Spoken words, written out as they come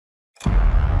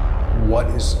what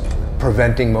is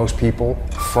preventing most people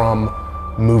from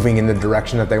moving in the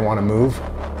direction that they want to move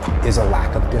is a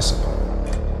lack of discipline.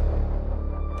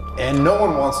 And no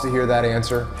one wants to hear that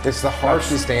answer. It's the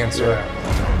harshest answer.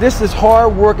 This is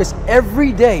hard work. It's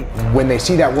every day. When they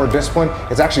see that word discipline,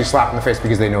 it's actually a slap in the face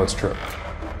because they know it's true.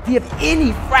 Do you have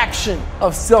any fraction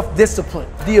of self-discipline,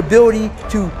 the ability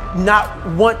to not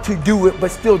want to do it but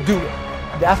still do it?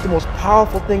 That's the most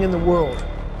powerful thing in the world.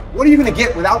 What are you going to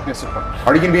get without discipline?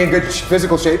 Are you going to be in good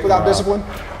physical shape without discipline?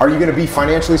 Are you going to be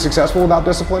financially successful without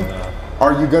discipline?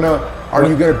 Are you going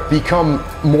to become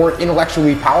more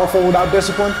intellectually powerful without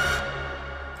discipline?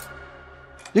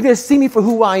 You're going to see me for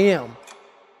who I am,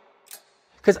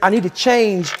 because I need to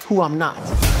change who I'm not.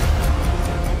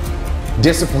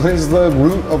 Discipline is the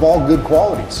root of all good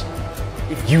qualities.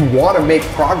 If you want to make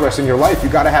progress in your life, you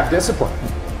got to have discipline.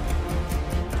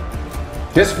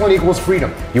 Discipline equals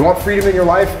freedom. You want freedom in your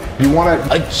life? You want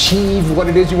to achieve what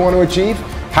it is you want to achieve?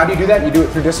 How do you do that? You do it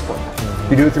through discipline.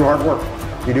 You do it through hard work.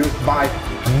 You do it by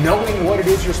knowing what it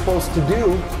is you're supposed to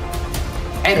do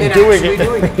and then actually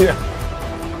doing it. Yeah.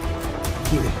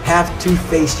 You have to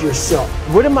face yourself.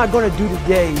 What am I going to do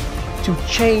today to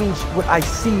change what I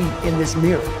see in this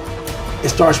mirror? It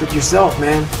starts with yourself,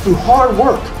 man. Through hard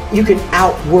work, you can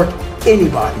outwork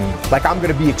anybody. Like, I'm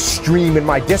going to be extreme in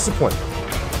my discipline.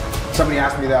 Somebody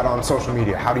asked me that on social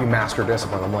media. How do you master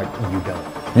discipline? I'm like, you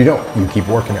don't. You don't. You keep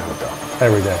working at it though.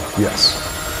 Every day. Yes.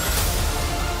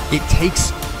 It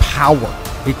takes power.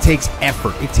 It takes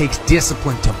effort. It takes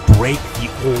discipline to break the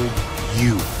old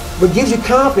you. What gives you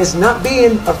confidence, not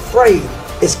being afraid,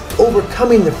 is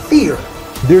overcoming the fear.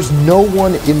 There's no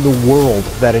one in the world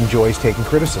that enjoys taking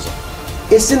criticism.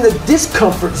 It's in the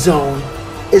discomfort zone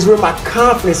is where my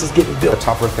confidence is getting built. The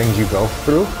tougher things you go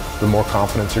through, the more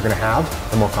confidence you're going to have.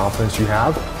 The more confidence you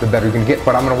have, the better you're going to get.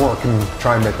 But I'm going to work and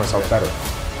try and make myself better.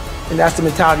 And that's the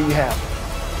mentality you have.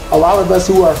 A lot of us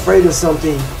who are afraid of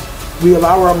something, we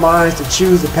allow our minds to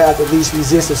choose the path of least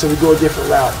resistance, so we go a different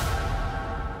route.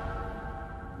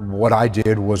 What I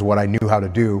did was what I knew how to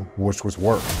do, which was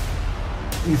work.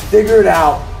 You figure it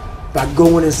out by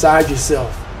going inside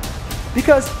yourself.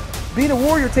 Because being a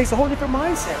warrior takes a whole different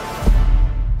mindset.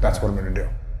 That's what I'm going to do.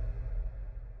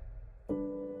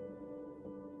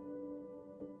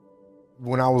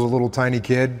 When I was a little tiny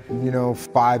kid,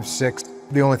 5, 6,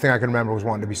 the only thing I can remember was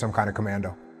wanting to be some kind of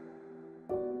commando.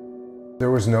 There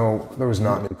was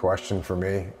not any question for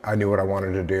me. I knew what I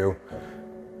wanted to do.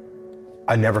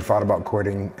 I never thought about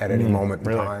quitting at any moment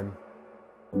in time.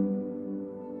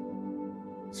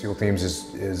 SEAL Teams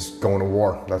is going to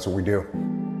war. That's what we do.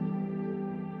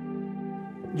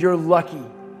 You're lucky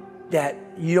that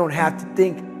you don't have to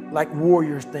think like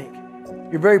warriors think.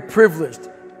 You're very privileged.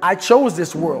 I chose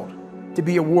this world to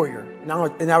be a warrior,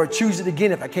 and I would choose it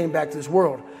again if I came back to this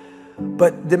world.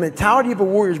 But the mentality of a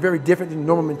warrior is very different than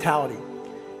normal mentality.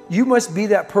 You must be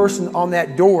that person on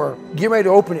that door, getting ready to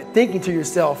open it, thinking to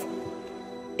yourself,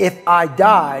 if I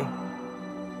die,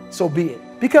 so be it.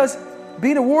 Because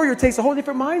being a warrior takes a whole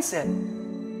different mindset.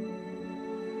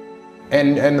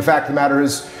 And the fact of the matter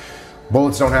is,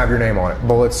 bullets don't have your name on it.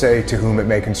 Bullets say to whom it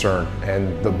may concern.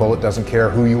 And the bullet doesn't care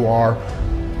who you are.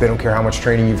 They don't care how much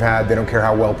training you've had. They don't care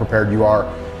how well prepared you are.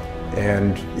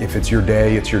 And if it's your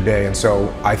day, it's your day. And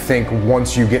so I think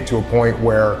once you get to a point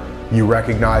where you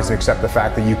recognize and accept the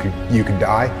fact that you could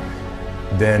die,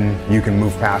 then you can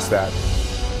move past that.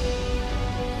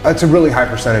 It's a really high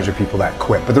percentage of people that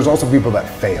quit, but there's also people that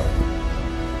fail.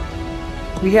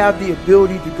 We have the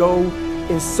ability to go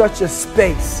in such a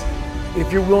space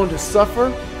if you're willing to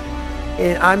suffer,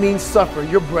 and I mean suffer.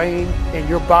 Your brain and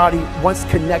your body, once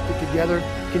connected together,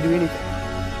 can do anything.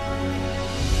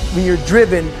 When you're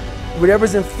driven,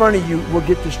 whatever's in front of you will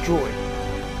get destroyed.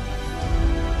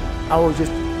 I was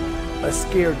just a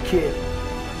scared kid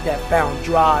that found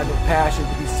drive and passion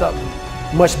to be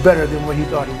something much better than what he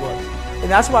thought he was. And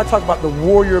that's why I talk about the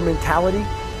warrior mentality.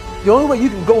 The only way you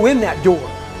can go in that door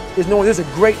is knowing there's a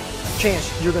great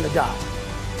chance you're going to die.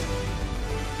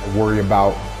 I worry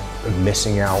about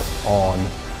missing out on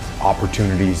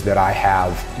opportunities that I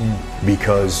have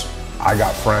because I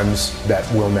got friends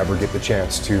that will never get the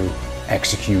chance to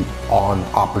execute on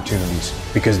opportunities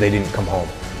because they didn't come home.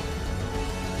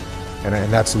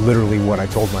 And that's literally what I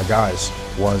told my guys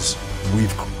was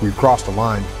we've crossed a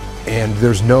line, and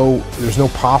there's no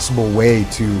possible way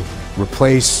to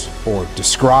replace or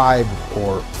describe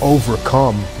or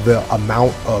overcome the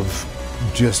amount of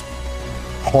just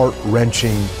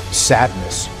heart-wrenching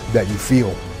sadness that you feel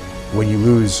when you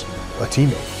lose a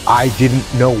teammate. I didn't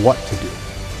know what to do,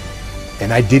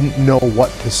 and I didn't know what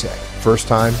to say. First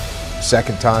time,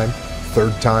 second time,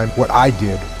 third time, what I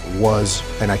did was,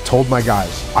 and I told my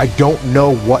guys, I don't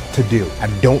know what to do. I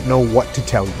don't know what to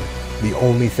tell you. The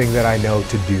only thing that I know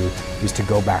to do is to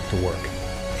go back to work.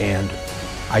 And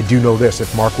I do know this,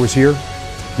 if Mark was here,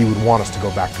 he would want us to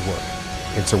go back to work.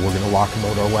 And so we're gonna lock and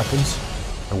load our weapons,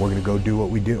 and we're gonna go do what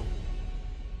we do.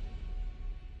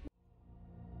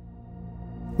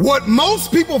 What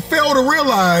most people fail to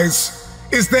realize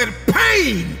is that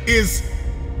pain is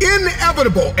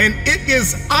inevitable and it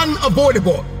is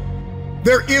unavoidable.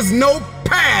 There is no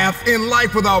path in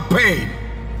life without pain.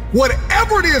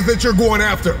 Whatever it is that you're going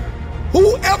after,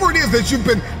 whoever it is that you've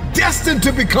been destined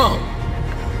to become,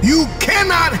 you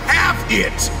cannot have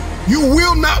it. You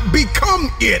will not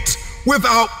become it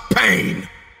without pain.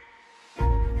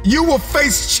 You will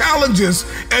face challenges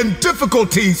and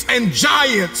difficulties and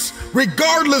giants,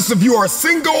 regardless if you are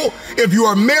single, if you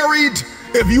are married,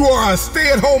 if you are a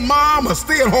stay-at-home mom, a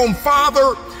stay-at-home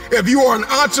father, if you are an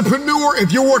entrepreneur,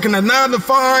 if you're working a 9 to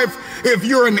 5, if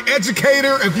you're an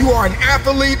educator, if you are an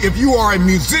athlete, if you are a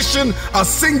musician, a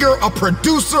singer, a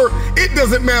producer, it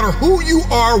doesn't matter who you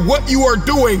are, what you are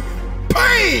doing,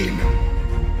 pain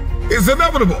is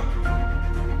inevitable.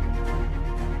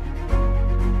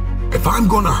 If I'm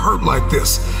gonna hurt like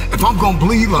this, if I'm gonna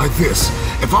bleed like this,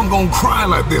 if I'm gonna cry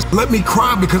like this, let me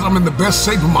cry because I'm in the best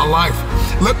shape of my life.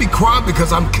 Let me cry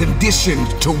because I'm conditioned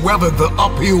to weather the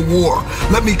uphill war.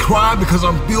 Let me cry because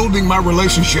I'm building my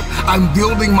relationship. I'm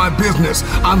building my business.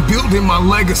 I'm building my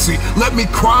legacy. Let me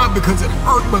cry because it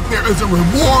hurt, but there is a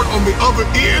reward on the other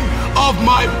end of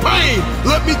my pain.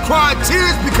 Let me cry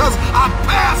tears because I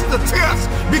passed the test,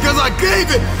 because I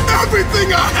gave it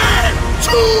everything I had.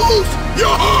 Choose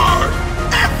your heart.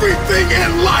 Everything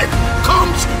in life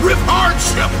comes with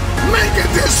hardship. Make a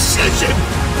decision.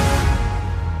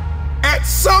 At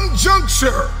some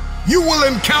juncture, you will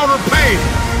encounter pain.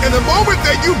 And the moment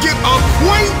that you get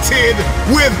acquainted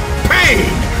with pain,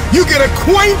 you get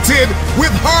acquainted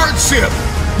with hardship,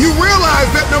 you realize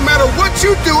that no matter what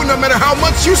you do, no matter how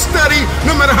much you study,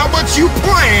 no matter how much you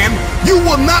plan, you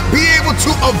will not be able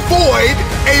to avoid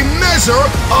a measure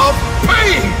of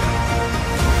pain.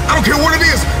 I don't care what it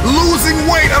is, losing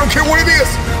weight, I don't care what it is,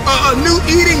 a new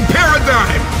eating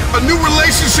paradigm, a new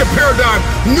relationship paradigm,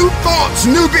 new thoughts,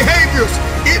 new behaviors.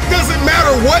 It doesn't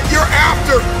matter what you're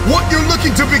after, what you're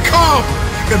looking to become.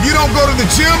 If you don't go to the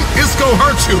gym, it's gonna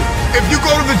hurt you. If you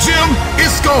go to the gym,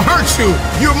 it's gonna hurt you.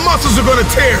 Your muscles are gonna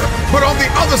tear. But on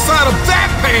the other side of that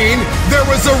pain, there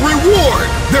is a reward.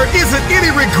 There isn't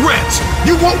any regret.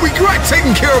 You won't regret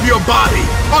taking care of your body.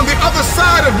 On the other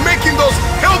side of making those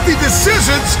healthy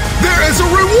decisions, there is a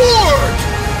reward.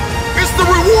 It's the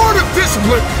reward of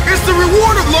discipline. It's the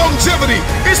reward of longevity.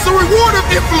 It's the reward of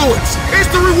influence.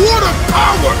 It's the reward of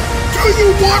power. Do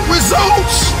you want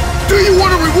results? Do you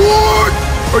want a reward?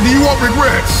 Or do you want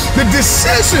regrets? The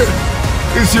decision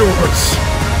is yours.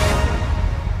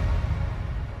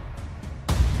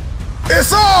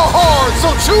 It's all hard,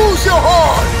 so choose your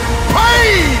heart.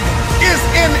 Pain is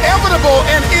inevitable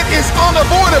and it is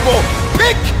unavoidable.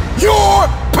 Pick your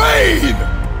pain.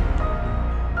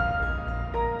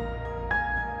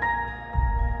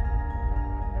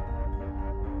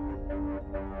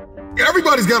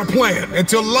 Everybody's got a plan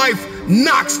until life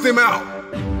knocks them out,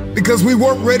 because we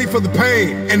weren't ready for the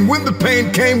pain. And when the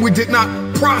pain came, we did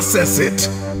not process it.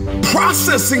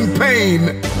 Processing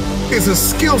pain is a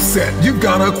skill set you've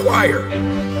got to acquire.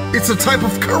 It's a type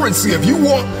of currency. If you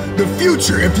want the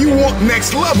future, if you want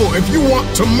next level, if you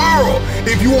want tomorrow,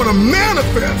 if you want to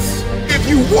manifest, if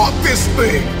you want this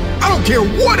thing, I don't care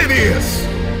what it is,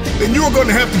 then you're going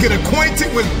to have to get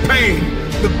acquainted with pain.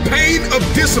 The pain of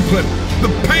discipline,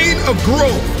 the pain of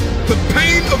growth, the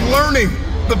pain of learning,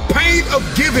 the pain of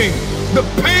giving, the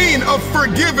pain of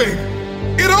forgiving.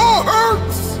 It all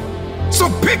hurts. So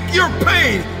pick your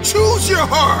pain, choose your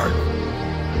heart.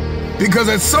 Because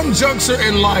at some juncture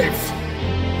in life,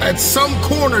 at some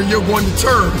corner you're going to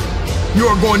turn, you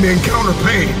are going to encounter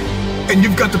pain. And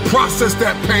you've got to process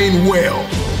that pain well.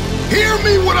 Hear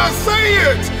me when I say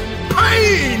it.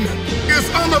 Pain is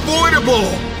unavoidable.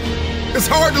 It's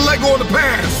hard to let go of the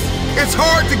past. It's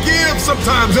hard to give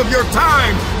sometimes of your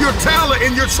time, your talent,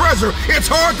 and your treasure. It's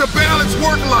hard to balance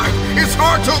work life. It's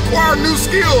hard to acquire new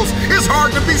skills. It's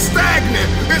hard to be stagnant.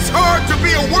 It's hard to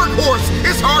be a workhorse.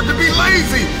 It's hard to be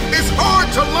lazy. It's hard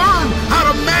to learn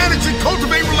how to manage and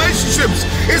cultivate relationships.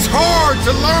 It's hard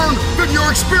to learn from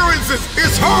your experiences.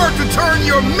 It's hard to turn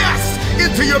your mess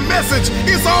into your message.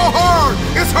 It's all hard.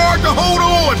 It's hard to hold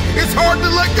on. It's hard to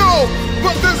let go.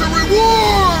 But there's a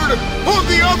reward on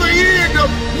the other end of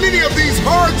many of these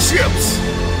hardships.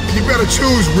 You better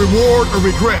choose reward or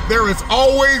regret. There is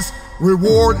always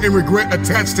reward and regret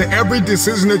attached to every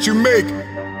decision that you make.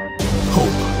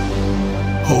 Hope.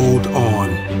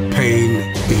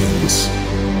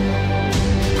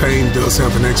 pain does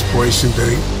have an expiration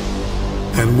date.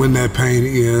 And when that pain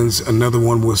ends, another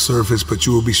one will surface, but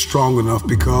you will be strong enough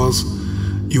because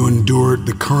you endured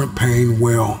the current pain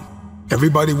well.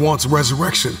 Everybody wants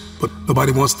resurrection, but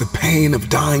nobody wants the pain of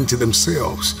dying to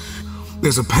themselves.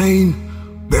 There's a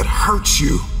pain that hurts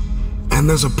you, and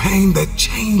there's a pain that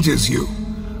changes you.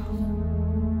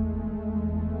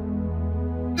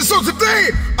 So today,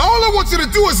 all I want you to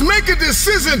do is make a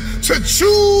decision to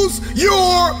choose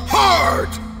your heart.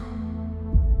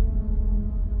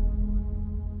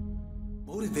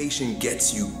 Motivation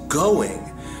gets you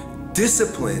going.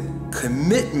 Discipline,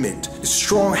 commitment,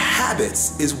 strong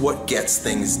habits is what gets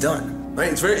things done.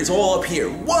 Right? It's all up here.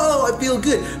 Whoa, I feel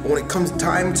good. But when it comes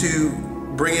time to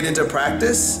bring it into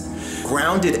practice,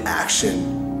 grounded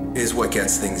action is what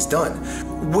gets things done.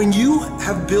 When you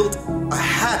have built a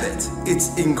habit,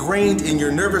 it's ingrained in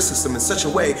your nervous system in such a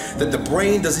way that the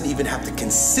brain doesn't even have to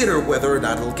consider whether or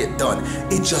not it'll get done.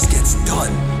 It just gets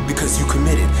done because you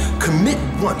committed. Commit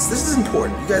once. This is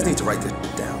important. You guys need to write this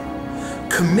down.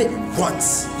 Commit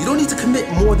once. You don't need to commit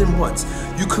more than once.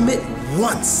 You commit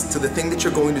once to the thing that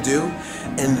you're going to do,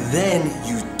 and then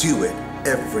you do it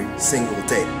every single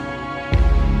day.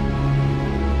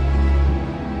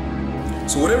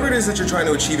 So whatever it is that you're trying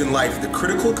to achieve in life, the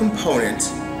critical component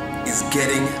is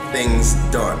getting things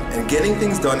done, and getting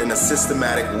things done in a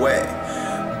systematic way.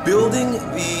 Building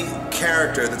the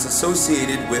character that's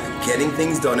associated with getting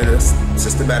things done in a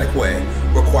systematic way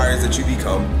requires that you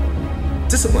become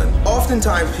disciplined.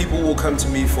 Oftentimes people will come to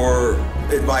me for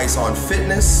advice on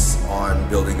fitness, on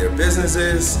building their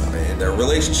businesses, in their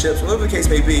relationships, whatever the case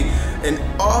may be, and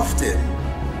often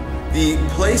the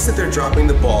place that they're dropping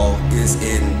the ball is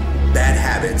in bad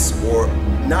habits or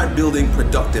not building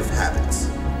productive habits.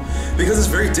 Because it's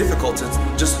very difficult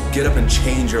to just get up and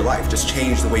change your life, just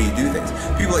change the way you do things.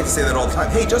 People like to say that all the time,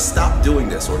 hey, just stop doing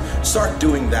this or start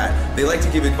doing that. They like to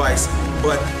give advice,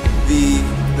 but the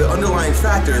underlying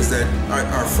factor is that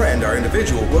our friend, our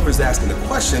individual, whoever's asking the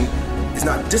question, is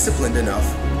not disciplined enough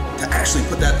to actually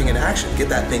put that thing in action, get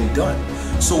that thing done.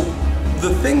 So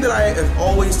the thing that I have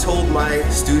always told my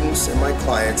students and my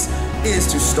clients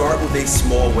is to start with a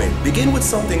small win. Begin with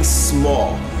something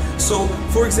small. So,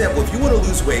 for example, if you want to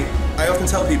lose weight, I often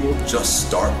tell people, just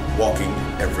start walking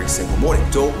every single morning.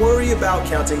 Don't worry about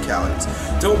counting calories.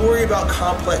 Don't worry about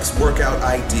complex workout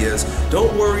ideas.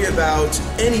 Don't worry about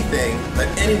anything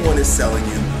that anyone is selling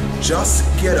you. Just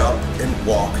get up and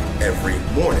walk every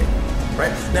morning.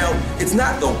 Right? Now, it's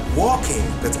not the walking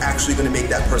that's actually going to make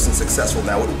that person successful.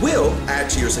 Now, it will add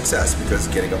to your success because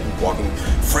getting up and walking,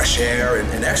 fresh air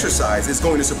and exercise is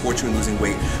going to support you in losing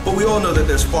weight. But we all know that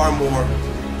there's far more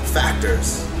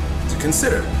factors to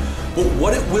consider. But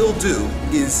what it will do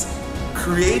is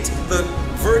create the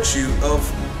virtue of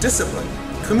discipline,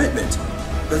 commitment.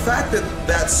 The fact that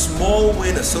that small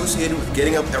win associated with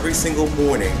getting up every single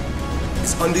morning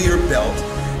is under your belt,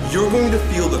 you're going to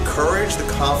feel the courage, the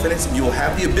confidence, and you will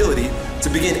have the ability to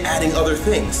begin adding other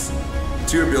things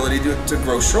to your ability to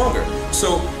grow stronger.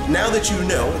 So now that you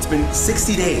know, it's been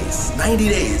 60 days, 90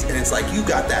 days, and it's like you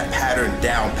got that pattern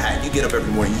down pat. You get up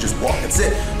every morning, you just walk, that's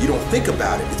it. You don't think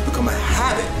about it, it's become a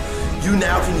habit. You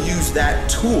now can use that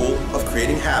tool of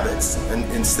creating habits and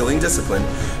instilling discipline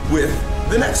with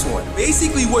the next one.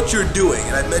 Basically what you're doing,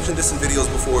 and I've mentioned this in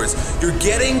videos before, is you're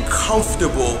getting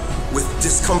comfortable with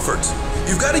discomfort.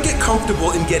 You've got to get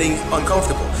comfortable in getting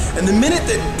uncomfortable. And the minute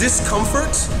that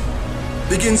discomfort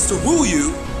begins to woo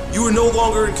you, you are no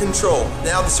longer in control.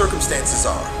 Now the circumstances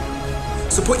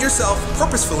are. So put yourself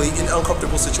purposefully in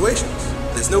uncomfortable situations.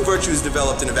 There's no virtues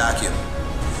developed in a vacuum.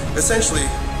 Essentially,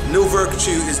 no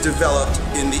virtue is developed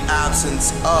in the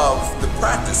absence of the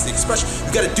practice, the expression.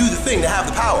 You got to do the thing to have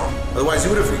the power. Otherwise,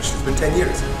 you would have reached. It's been 10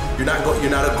 years. You're not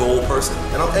a goal person.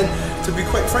 And to be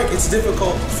quite frank, it's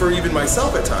difficult for even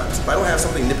myself at times. If I don't have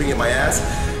something nipping at my ass,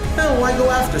 why go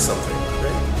after something?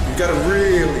 Right? You've got to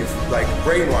really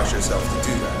brainwash yourself to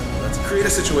do that. Let's create a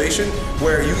situation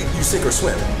where you sink or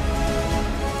swim,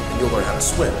 and you'll learn how to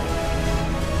swim.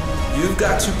 You've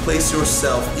got to place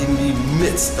yourself in the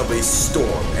midst of a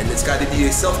storm, and it's got to be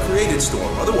a self-created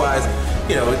storm. Otherwise,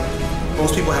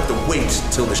 most people have to wait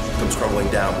till the shit comes crumbling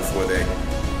down before they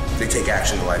take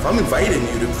action in life. I'm inviting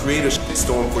you to create a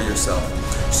storm for yourself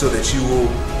so that you will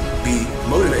be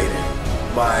motivated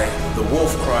by the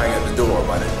wolf crying at the door,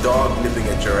 by the dog nipping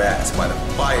at your ass, by the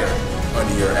fire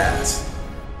under your ass.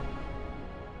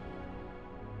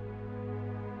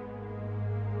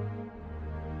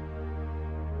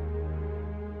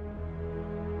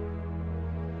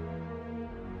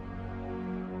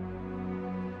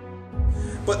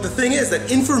 But the thing is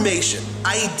that information,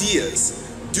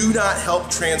 ideas, do not help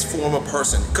transform a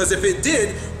person. Because if it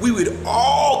did, we would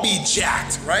all be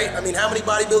jacked, right? I mean, how many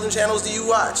bodybuilding channels do you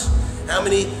watch? How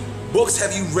many books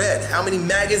have you read? How many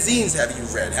magazines have you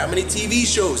read? How many TV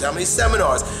shows? How many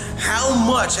seminars? How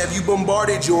much have you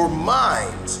bombarded your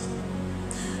mind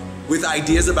with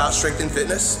ideas about strength and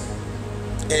fitness?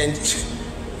 And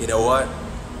you know what?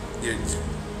 It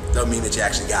doesn't mean that you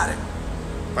actually got it,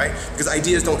 right? Because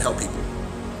ideas don't help people.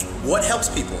 What helps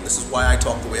people, and this is why I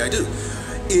talk the way I do,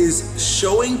 is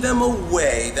showing them a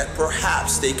way that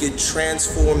perhaps they could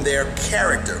transform their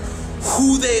character.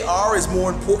 Who they are is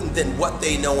more important than what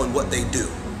they know and what they do.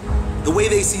 The way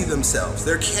they see themselves,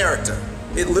 their character.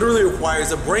 It literally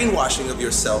requires a brainwashing of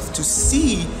yourself to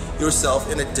see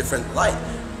yourself in a different light.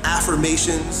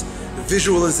 Affirmations,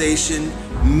 visualization,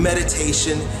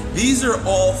 meditation, these are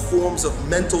all forms of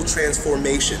mental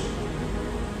transformation.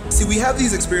 See, we have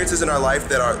these experiences in our life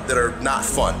that are not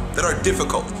fun, that are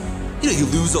difficult. You know, you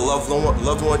lose a loved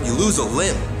one, you lose a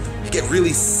limb, you get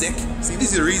really sick. See,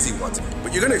 these are easy ones,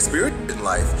 but you're gonna experience it in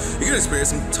life. You're gonna experience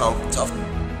some tough.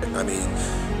 I mean,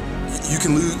 you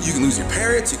can lose your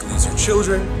parents, you can lose your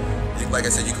children. Like I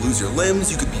said, you can lose your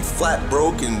limbs, you could be flat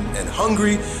broke and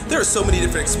hungry. There are so many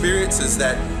different experiences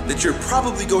that you're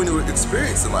probably going to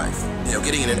experience in life. You know,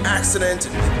 getting in an accident,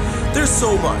 and there's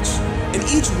so much. And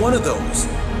each one of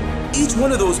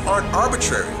those aren't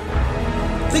arbitrary.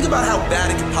 Think about how bad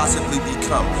it could possibly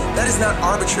become. That is not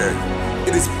arbitrary.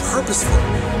 It is purposeful.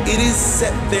 It is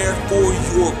set there for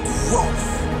your growth,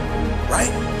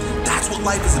 right? That's what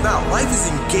life is about. Life is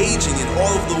engaging in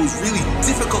all of those really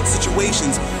difficult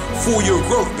situations for your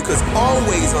growth, because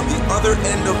always on the other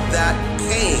end of that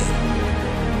pain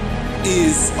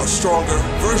is a stronger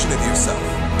version of yourself.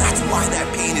 That's why that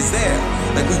pain is there.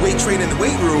 Like we weight train in the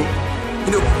weight room,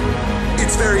 you know,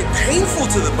 it's very painful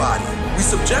to the body. We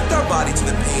subject our body to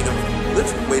the pain of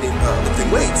lifting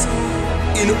weights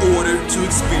in order to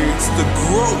experience the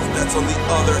growth that's on the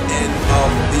other end of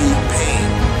the pain.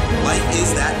 Life is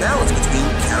that balance between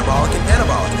catabolic and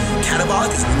anabolic.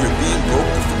 Catabolic is when you're being broke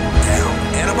down.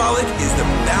 Anabolic is the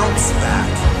bounce back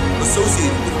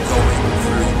associated with going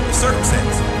through the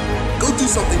circumstance. Go do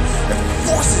something that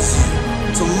forces you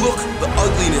to look the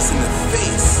ugliness in the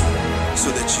face so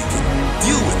that you can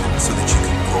deal with it, so that you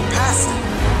can grow past it,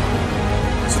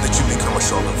 so that you become a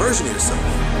stronger version of yourself.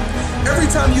 Every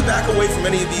time you back away from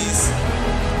any of these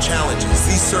challenges,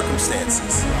 these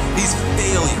circumstances, these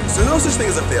failures, there's no such thing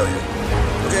as a failure,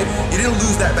 okay? You didn't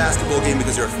lose that basketball game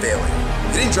because you're a failure.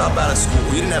 You didn't drop out of school.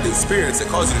 You didn't have the experience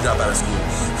that caused you to drop out of school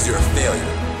because you're a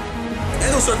failure. And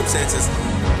those circumstances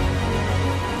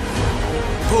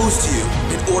pose to you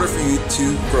in order for you to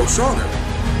grow stronger.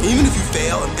 Even if you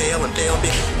fail and fail and fail and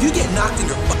fail, you get knocked in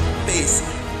your face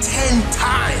 10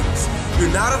 times.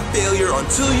 You're not a failure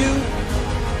until you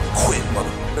quit,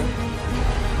 motherfucker.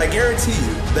 I guarantee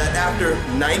you that after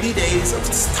 90 days of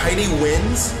tiny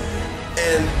wins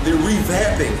and the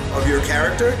revamping of your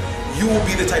character, you will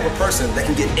be the type of person that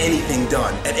can get anything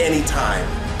done at any time.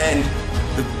 And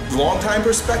the long-time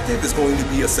perspective is going to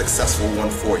be a successful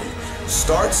one for you.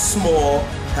 Start small,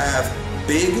 have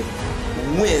big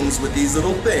wins with these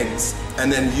little things,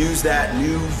 and then use that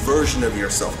new version of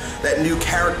yourself, that new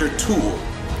character tool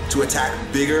to attack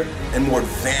bigger and more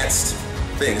advanced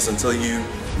things until you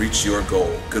reach your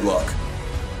goal. Good luck.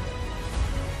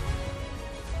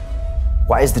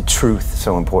 Why is the truth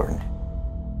so important?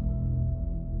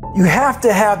 You have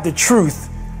to have the truth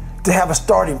to have a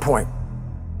starting point.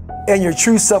 And your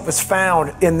true self is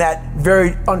found in that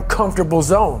very uncomfortable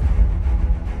zone.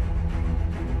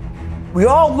 We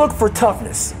all look for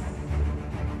toughness.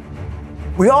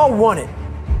 We all want it.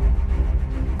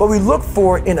 But we look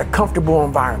for it in a comfortable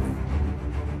environment.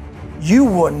 You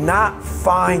will not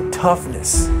find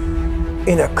toughness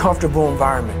in a comfortable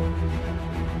environment.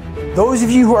 Those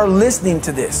of you who are listening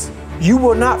to this, you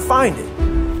will not find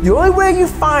it. The only way you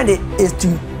find it is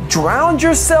to drown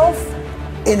yourself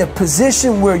in a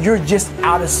position where you're just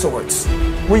out of sorts,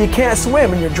 where you can't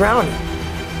swim and you're drowning.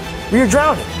 Where you're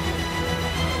drowning.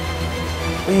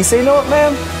 And you say, you know what,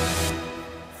 man?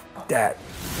 Fuck that.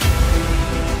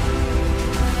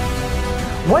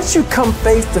 Once you come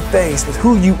face to face with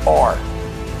who you are,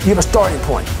 you have a starting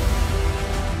point.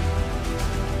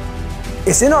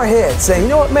 It's in our head saying, you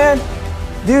know what, man?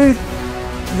 Dude,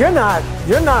 you're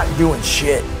not doing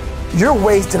shit. You're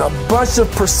wasting a bunch of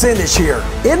percentage here.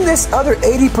 In this other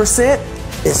 80%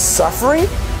 is suffering,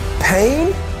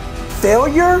 pain,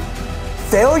 failure,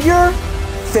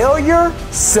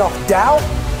 self-doubt,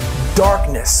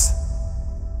 darkness,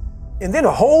 and then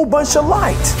a whole bunch of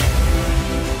light.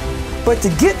 But to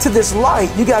get to this light,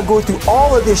 you gotta go through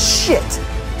all of this shit.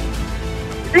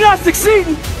 you're not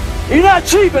succeeding, you're not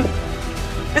achieving,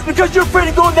 it's because you're afraid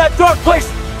to go in that dark place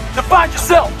to find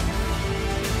yourself.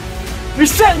 You're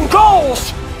setting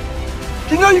goals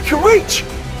you know you can reach.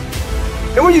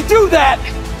 And when you do that,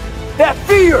 that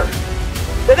fear,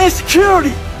 that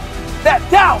insecurity, that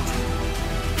doubt,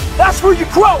 that's where you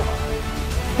grow.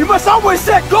 You must always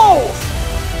set goals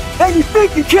that you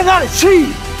think you cannot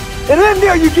achieve. And in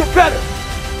there you get better.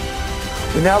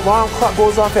 When that alarm clock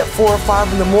goes off at 4 or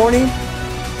 5 in the morning,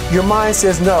 your mind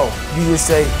says no. You just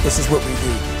say, this is what we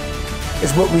do.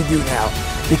 It's what we do now.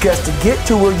 Because to get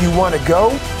to where you want to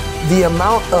go, the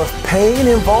amount of pain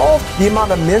involved, the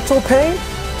amount of mental pain,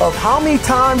 of how many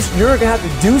times you're going to have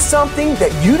to do something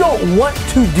that you don't want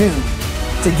to do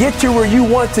to get to where you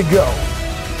want to go.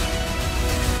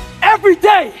 Every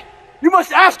day, you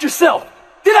must ask yourself,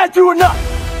 did I do enough?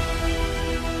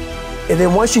 And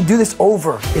then once you do this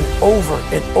over and over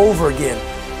and over again,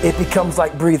 it becomes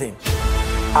like breathing.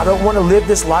 I don't want to live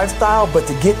this lifestyle, but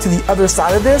to get to the other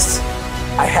side of this,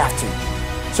 I have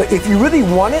to. So if you really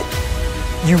want it,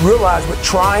 you realize what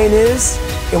trying is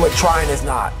and what trying is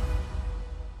not.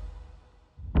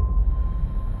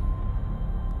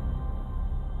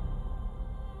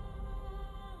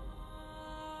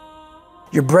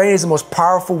 Your brain is the most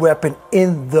powerful weapon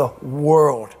in the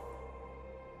world.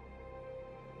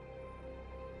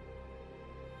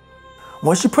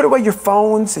 Once you put away your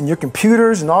phones and your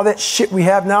computers and all that shit we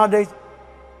have nowadays,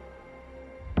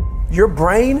 your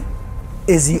brain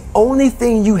is the only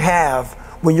thing you have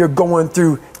when you're going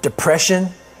through depression,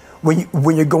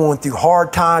 when you're going through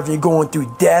hard times, when you're going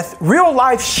through death, real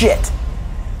life shit.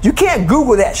 You can't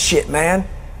Google that shit, man.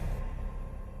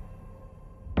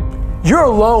 You're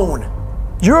alone.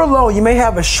 You're alone. You may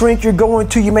have a shrink you're going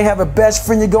to, you may have a best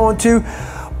friend you're going to,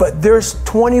 but there's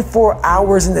 24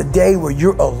 hours in the day where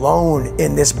you're alone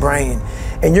in this brain.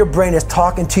 And your brain is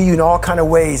talking to you in all kinds of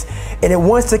ways. And it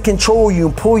wants to control you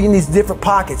and pull you in these different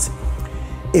pockets.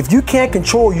 If you can't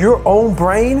control your own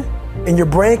brain and your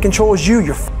brain controls you,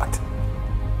 you're fucked.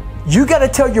 You got to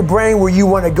tell your brain where you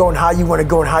want to go and how you want to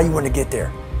go and how you want to get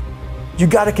there. You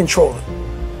got to control it.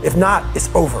 If not,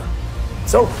 it's over.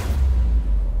 It's over.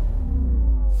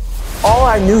 All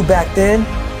I knew back then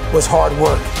was hard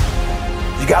work.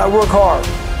 You gotta work hard.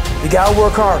 You gotta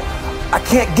work hard. I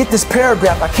can't get this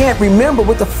paragraph. I can't remember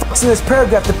what the fuck's in this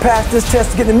paragraph to pass this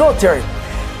test to get in the military.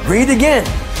 Read it again.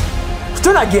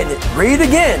 Still not getting it. Read it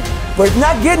again. But if you're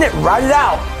not getting it, write it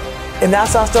out. And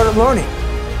that's how I started learning.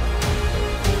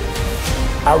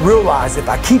 I realized if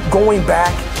I keep going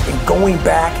back and going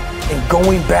back and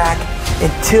going back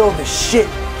until the shit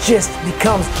just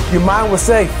becomes, your mind will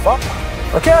say, fuck,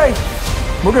 okay,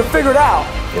 we're gonna figure it out.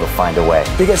 It'll find a way.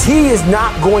 Because he is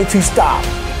not going to stop.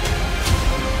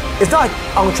 It's not like,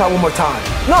 I'm gonna try one more time.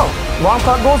 No, alarm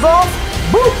clock goes off,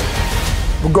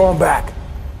 boop, we're going back.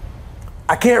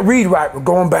 I can't read right, we're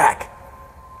going back.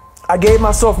 I gave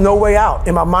myself no way out,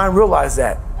 and my mind realized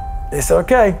that. They said,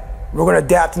 okay, we're gonna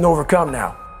adapt and overcome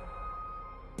now.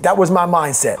 That was my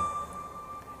mindset.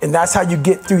 And that's how you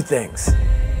get through things.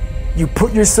 You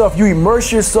put yourself, you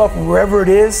immerse yourself wherever it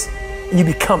is, and you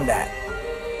become that.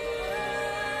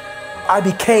 I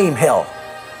became hell.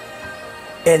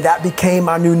 And that became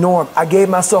my new norm. I gave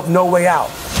myself no way out.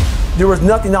 There was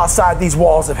nothing outside these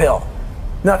walls of hell.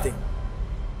 Nothing.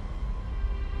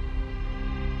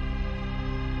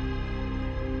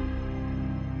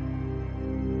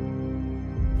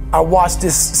 I watched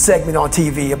this segment on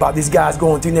TV about these guys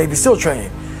going through Navy SEAL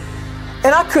training.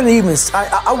 And I couldn't even,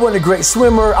 I wasn't a great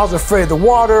swimmer. I was afraid of the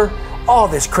water, all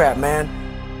this crap, man.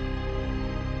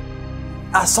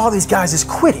 I saw these guys just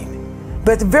quitting.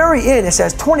 But at the very end, it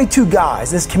says 22 guys.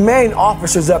 There's commanding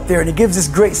officers up there, and he gives this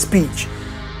great speech.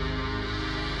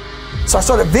 So I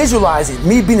started visualizing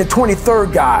me being the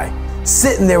 23rd guy,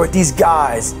 sitting there with these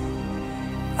guys.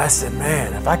 I said,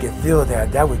 man, if I could feel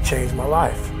that, that would change my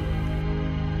life.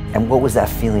 And what was that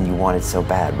feeling you wanted so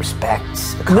bad? Respect,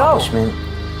 accomplishment?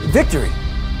 No, victory.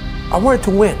 I wanted to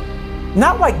win.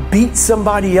 Not like beat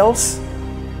somebody else.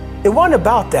 It wasn't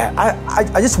about that.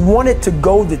 I just wanted to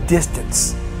go the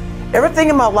distance. Everything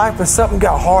in my life, when something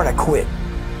got hard, I quit.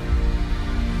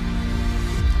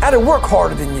 I had to work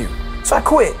harder than you, so I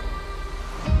quit.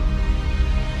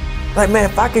 Like, man,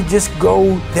 if I could just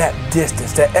go that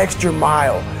distance, that extra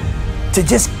mile, to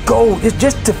just go,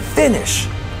 just to finish.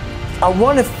 I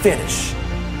want to finish.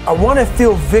 I want to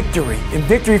feel victory. And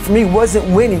victory for me wasn't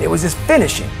winning, it was just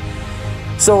finishing.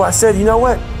 So I said, you know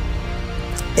what?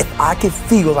 If I could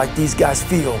feel like these guys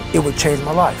feel, it would change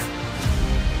my life.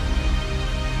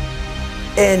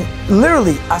 And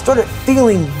literally, I started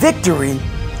feeling victory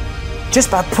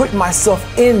just by putting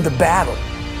myself in the battle.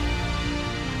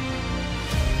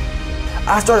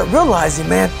 I started realizing,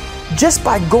 man, just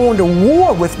by going to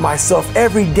war with myself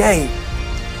every day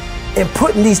and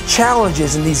putting these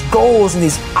challenges and these goals and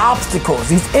these obstacles,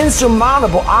 these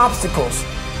insurmountable obstacles,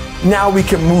 now we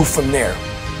can move from there.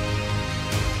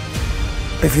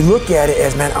 If you look at it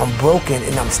as, man, I'm broken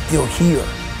and I'm still here.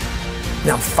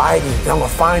 And I'm fighting and I'm gonna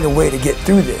find a way to get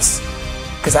through this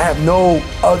because I have no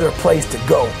other place to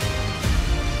go.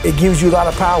 It gives you a lot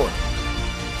of power.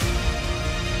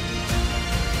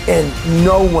 And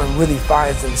no one really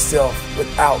finds themselves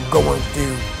without going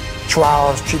through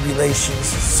trials, tribulations,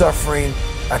 suffering,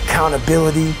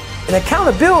 accountability. And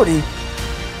accountability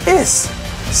is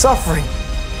suffering.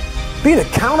 Being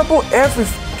accountable every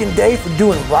fucking day for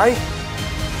doing right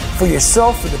for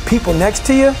yourself, for the people next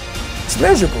to you, it's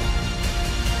miserable.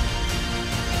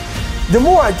 The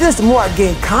more I did this, the more I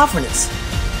gained confidence.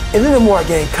 And then the more I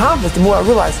gained confidence, the more I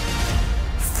realized,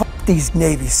 fuck these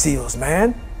Navy SEALs,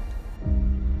 man.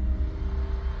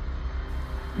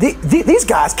 These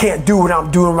guys can't do what I'm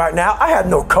doing right now. I had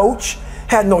no coach,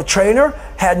 had no trainer,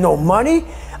 had no money.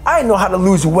 I didn't know how to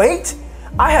lose weight.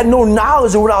 I had no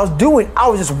knowledge of what I was doing. I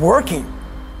was just working.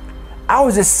 I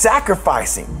was just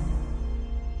sacrificing.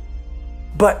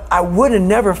 But I would have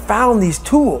never found these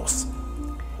tools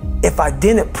if I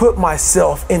didn't put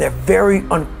myself in a very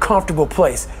uncomfortable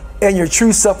place. And your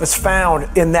true self is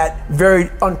found in that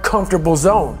very uncomfortable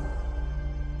zone.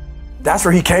 That's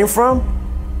where he came from.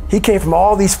 He came from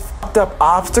all these fucked up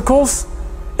obstacles,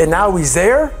 and now he's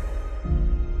there.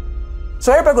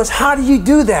 So everybody goes, how do you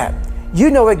do that? You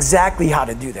know exactly how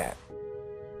to do that.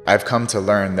 I've come to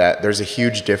learn that there's a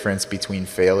huge difference between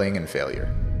failing and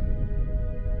failure.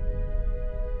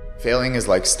 Failing is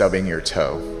like stubbing your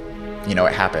toe. You know,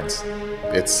 it happens.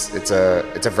 It's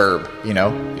a verb, you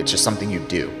know? It's just something you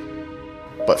do.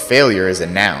 But failure is a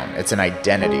noun. It's an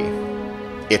identity.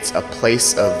 It's a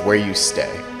place of where you stay.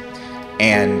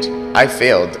 And I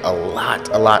failed a lot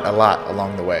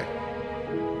along the way.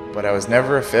 But I was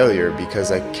never a failure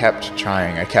because I kept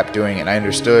trying, I kept doing it. And I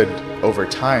understood over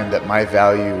time that my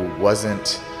value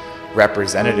wasn't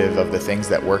representative of the things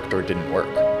that worked or didn't work.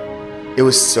 It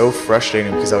was so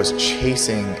frustrating because I was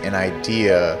chasing an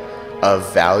idea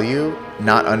of value,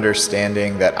 not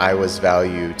understanding that I was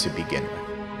value to begin with.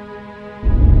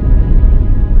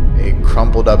 A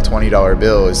crumpled up $20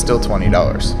 bill is still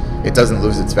 $20. It doesn't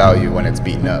lose its value when it's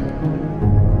beaten up.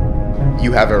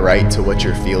 You have a right to what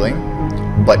you're feeling,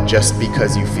 but just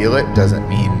because you feel it doesn't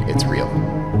mean it's real.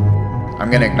 I'm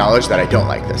going to acknowledge that I don't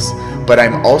like this, but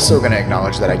I'm also going to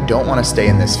acknowledge that I don't want to stay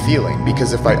in this feeling,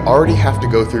 because if I already have to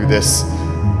go through this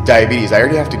diabetes, I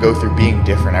already have to go through being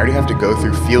different, I already have to go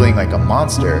through feeling like a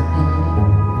monster,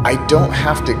 I don't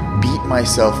have to beat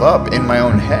myself up in my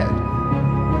own head.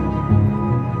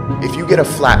 If you get a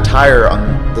flat tire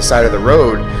on the side of the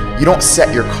road, you don't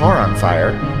set your car on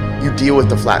fire, you deal with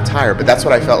the flat tire. But that's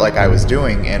what I felt like I was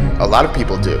doing, and a lot of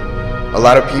people do. A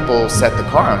lot of people set the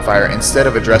car on fire. Instead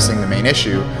of addressing the main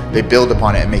issue, they build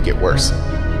upon it and make it worse.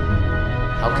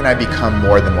 How can I become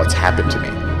more than what's happened to me?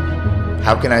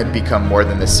 How can I become more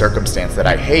than this circumstance that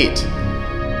I hate?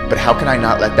 But how can I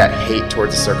not let that hate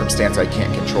towards a circumstance I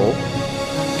can't control me,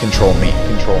 control me,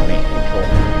 control me?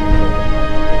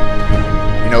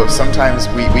 You know, sometimes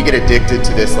we get addicted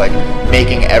to this, like,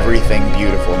 making everything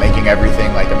beautiful, making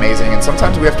everything, like, amazing, and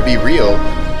sometimes we have to be real.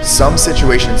 Some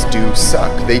situations do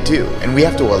suck, they do, and we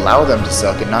have to allow them to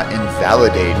suck and not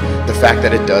invalidate the fact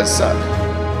that it does suck.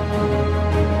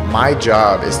 My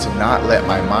job is to not let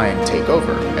my mind take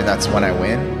over, and that's when I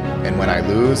win and when I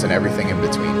lose and everything in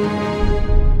between.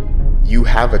 You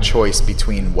have a choice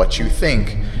between what you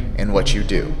think and what you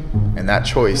do, and that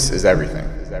choice is everything.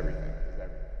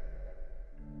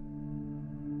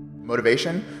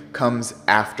 Motivation comes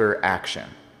after action.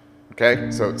 Okay,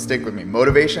 so stick with me.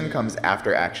 Motivation comes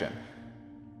after action.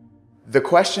 The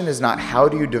question is not how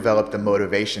do you develop the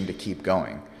motivation to keep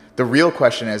going. The real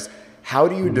question is, how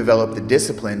do you develop the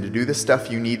discipline to do the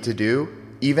stuff you need to do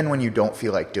even when you don't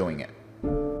feel like doing it?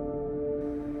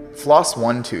 Floss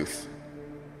one tooth.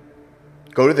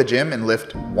 Go to the gym and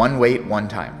lift one weight one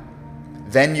time.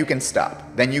 Then you can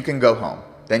stop. Then you can go home.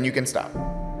 Then you can stop.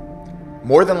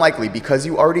 More than likely, because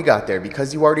you already got there,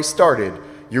 because you already started,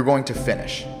 you're going to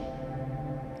finish.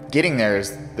 Getting there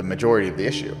is the majority of the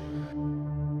issue.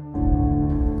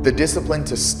 The discipline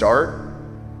to start,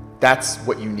 that's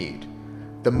what you need.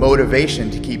 The motivation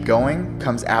to keep going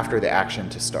comes after the action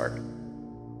to start.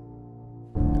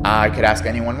 I could ask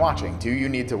anyone watching, do you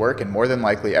need to work? And more than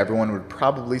likely, everyone would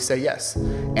probably say yes.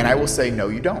 And I will say, no,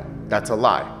 you don't. That's a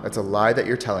lie. That's a lie that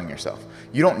you're telling yourself.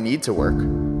 You don't need to work.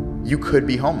 You could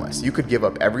be homeless. You could give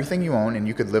up everything you own and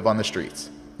you could live on the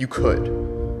streets. You could.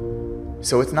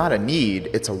 So it's not a need,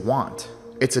 it's a want.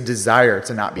 It's a desire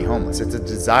to not be homeless. It's a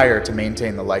desire to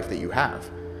maintain the life that you have.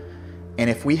 And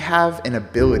if we have an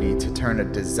ability to turn a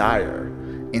desire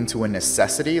into a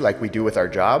necessity like we do with our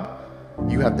job,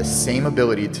 you have the same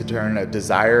ability to turn a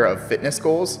desire of fitness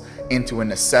goals into a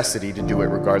necessity to do it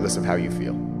regardless of how you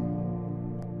feel.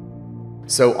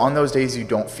 So on those days you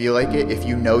don't feel like it, if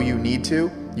you know you need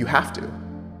to, you have to.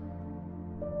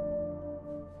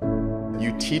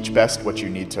 You teach best what you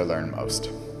need to learn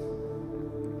most.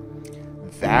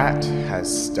 That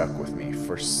has stuck with me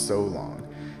for so long.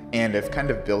 And I've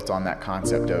kind of built on that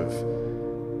concept of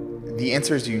the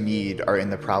answers you need are in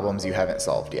the problems you haven't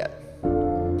solved yet.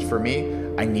 For me,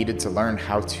 I needed to learn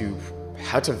how to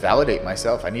validate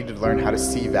myself. I needed to learn how to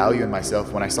see value in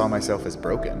myself when I saw myself as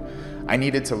broken. I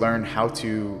needed to learn how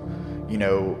to,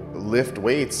 lift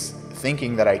weights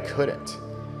thinking that I couldn't.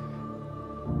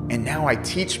 And now I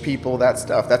teach people that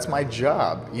stuff. That's my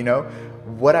job,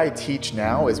 What I teach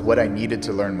now is what I needed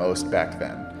to learn most back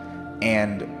then.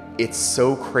 And it's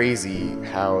so crazy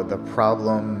how the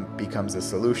problem becomes a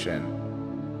solution.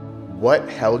 What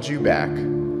held you back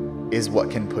is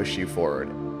what can push you forward.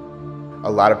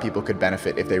 A lot of people could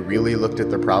benefit if they really looked at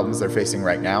the problems they're facing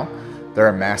right now. There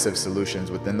are massive solutions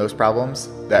within those problems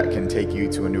that can take you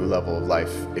to a new level of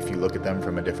life if you look at them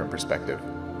from a different perspective.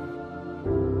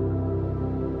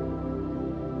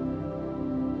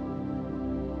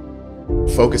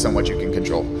 Focus on what you can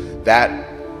control. That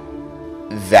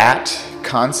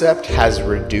concept has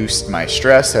reduced my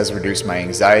stress, has reduced my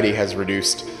anxiety, has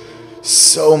reduced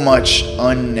so much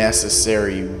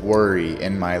unnecessary worry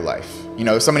in my life.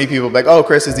 So many people are like, oh,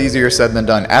 Chris, it's easier said than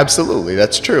done. Absolutely,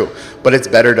 that's true. But it's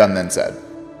better done than said.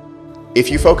 If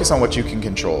you focus on what you can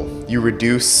control, you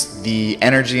reduce the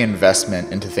energy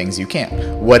investment into things you can't.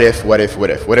 What if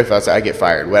I get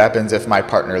fired? What happens if my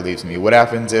partner leaves me? What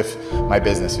happens if my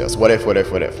business fails? What if?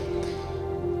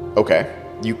 Okay,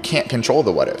 you can't control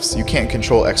the what ifs. You can't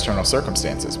control external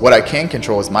circumstances. What I can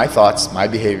control is my thoughts, my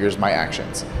behaviors, my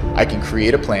actions. I can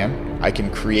create a plan. I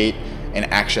can create an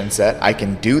action set. I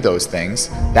can do those things.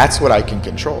 That's what I can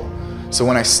control. So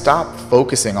when I stop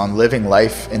focusing on living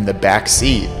life in the back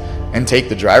seat and take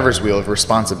the driver's wheel of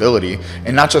responsibility,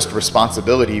 and not just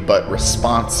responsibility, but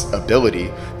responsibility,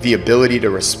 the ability to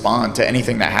respond to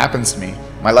anything that happens to me,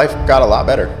 my life got a lot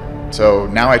better. So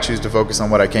now I choose to focus on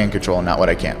what I can control, not what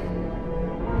I can't.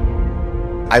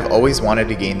 I've always wanted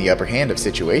to gain the upper hand of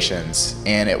situations,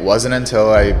 and it wasn't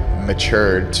until I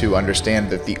matured to understand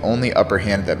that the only upper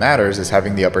hand that matters is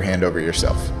having the upper hand over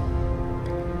yourself.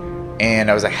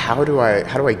 And I was like, how do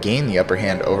I gain the upper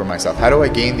hand over myself? How do I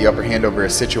gain the upper hand over a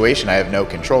situation I have no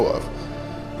control of?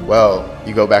 Well,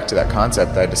 you go back to that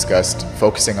concept that I discussed,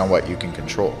 focusing on what you can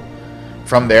control.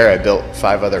 From there, I built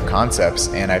 5 other concepts,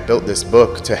 and I built this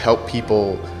book to help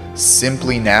people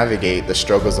simply navigate the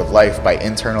struggles of life by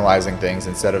internalizing things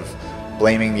instead of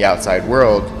blaming the outside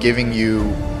world, giving you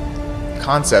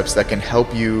concepts that can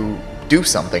help you do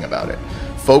something about it.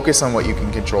 Focus on what you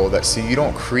can control, that so you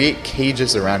don't create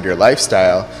cages around your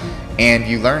lifestyle, and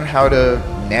you learn how to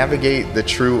navigate the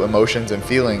true emotions and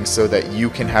feelings so that you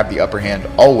can have the upper hand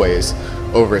always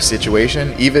over a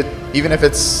situation, even if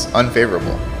it's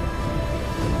unfavorable.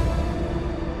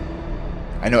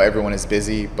 I know everyone is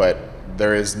busy, but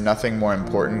there is nothing more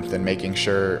important than making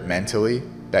sure mentally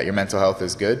that your mental health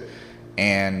is good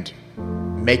and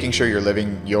making sure you're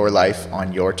living your life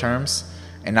on your terms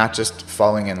and not just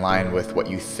falling in line with what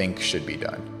you think should be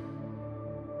done.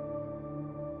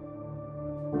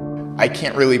 I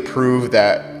can't really prove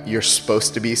that you're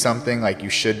supposed to be something, like you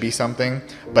should be something,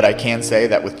 but I can say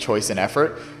that with choice and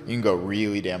effort, you can go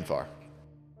really damn far.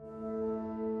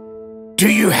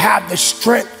 Do you have the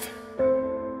strength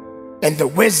and the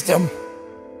wisdom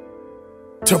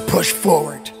to push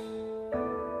forward?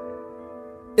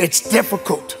 It's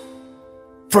difficult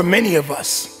for many of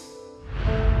us.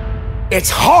 It's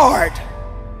hard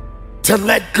to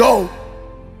let go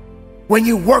when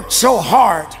you worked so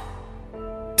hard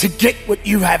to get what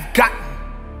you have gotten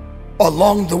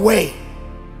along the way.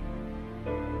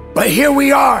 But here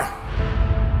we are.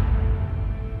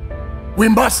 We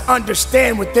must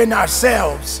understand within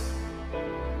ourselves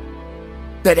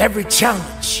that every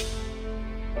challenge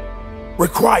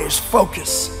requires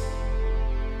focus,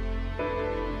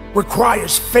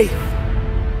 requires faith,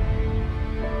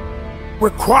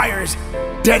 requires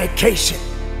dedication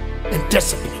and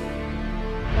discipline.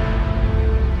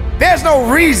 There's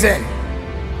no reason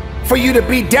for you to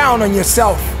be down on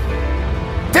yourself.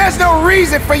 There's no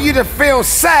reason for you to feel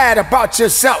sad about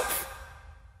yourself.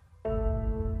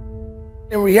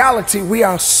 In reality, we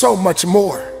are so much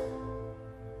more.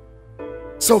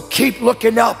 So keep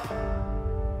looking up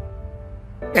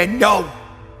And know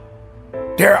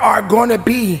there are going to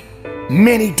be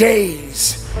many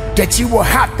days that you will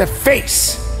have to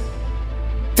face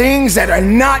things that are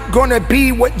not going to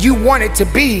be what you want it to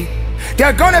be. There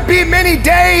are going to be many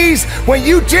days when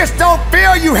you just don't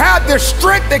feel you have the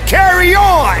strength to carry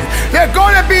on. There are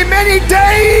going to be many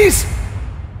days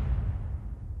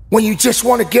when you just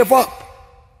want to give up.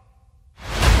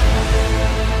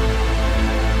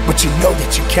 But you know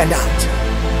that you cannot.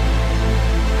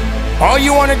 All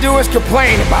you want to do is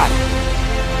complain about it,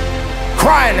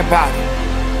 crying about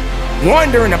it,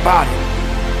 wondering about it,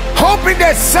 hoping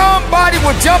that somebody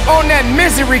will jump on that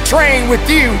misery train with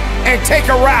you and take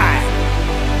a ride.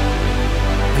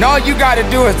 And all you got to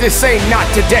do is just say, not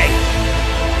today.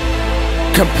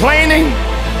 Complaining?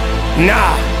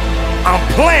 Nah, I'm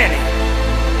planning.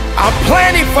 I'm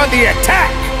planning for the attack.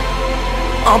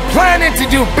 I'm planning to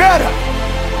do better.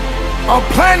 I'm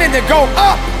planning to go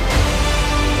up.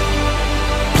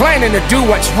 Planning to do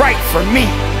what's right for me.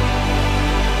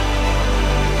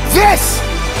 This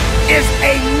is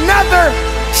another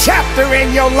chapter in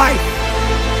your life.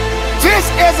 This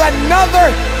is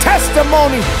another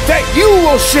testimony that you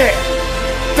will share.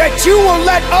 That you will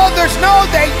let others know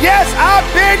that yes, I've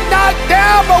been knocked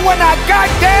down, but when I got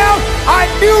down, I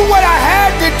knew what I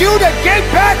had to do to get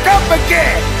back up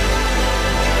again.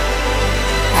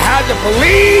 I had to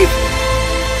believe.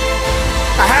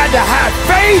 I had to have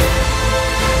faith.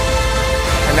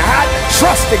 And I had to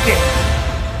trust again.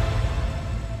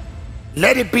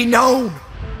 Let it be known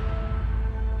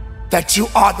that you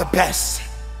are the best.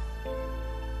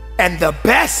 And the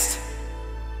best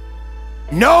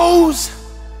knows,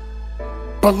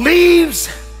 believes,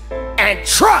 and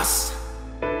trusts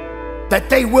that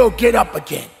they will get up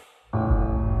again.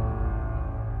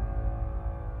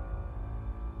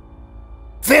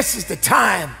 This is the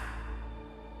time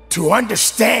to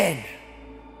understand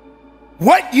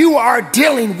what you are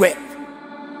dealing with,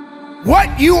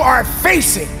 what you are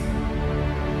facing,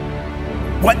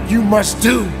 what you must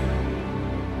do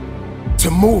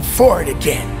to move forward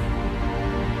again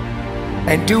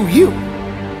and do you.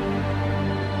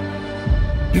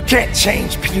 You can't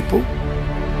change people.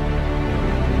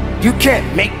 You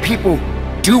can't make people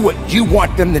do what you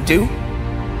want them to do.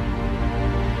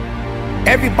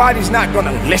 Everybody's not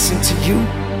gonna listen to you.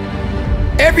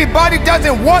 Everybody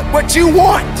doesn't want what you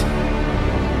want.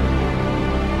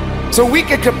 So we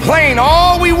can complain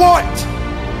all we want.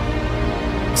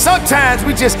 Sometimes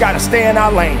we just gotta stay in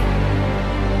our lane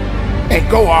and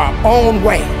go our own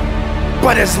way.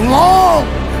 But as long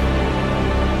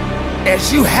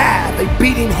as you have a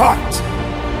beating heart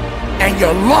and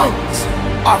your lungs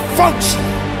are functioning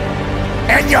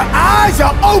and your eyes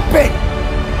are open,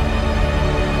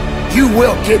 you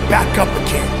will get back up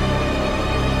again.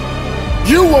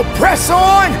 You will press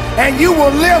on and you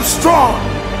will live strong.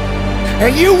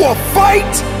 And you will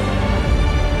fight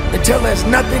until there's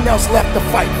nothing else left to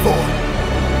fight for.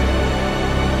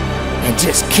 And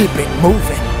just keep it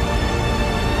moving.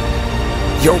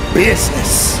 Your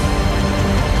business,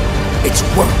 it's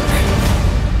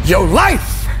work. Your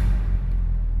life,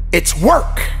 it's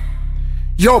work.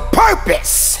 Your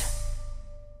purpose,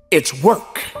 it's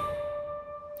work.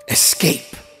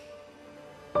 Escape.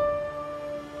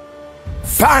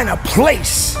 Find a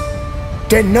place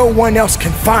that no one else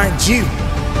can find you.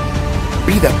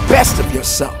 Be the best of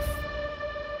yourself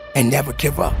and never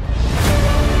give up.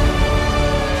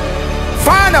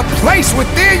 Find a place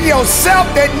within yourself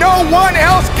that no one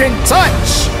else can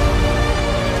touch.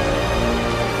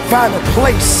 Find a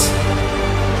place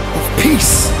of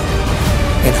peace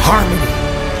and harmony.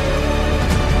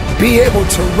 Be able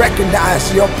to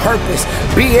recognize your purpose.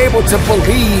 Be able to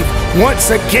believe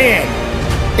once again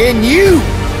in you.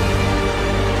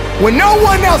 When no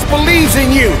one else believes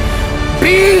in you,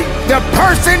 be the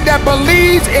person that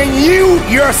believes in you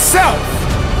yourself.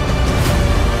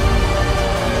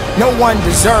 No one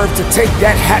deserves to take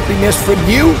that happiness from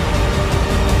you.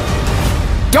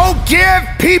 Don't give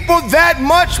people that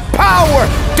much power.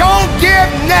 Don't give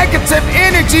negative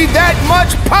energy that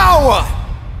much power.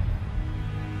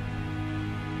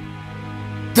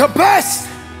 The best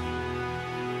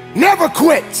never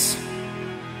quits.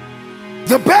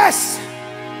 The best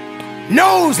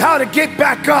knows how to get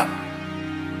back up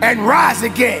and rise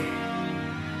again.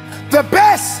 The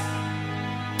best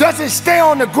doesn't stay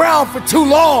on the ground for too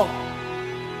long,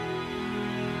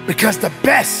 because the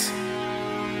best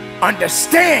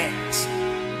understands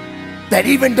that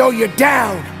even though you're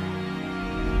down,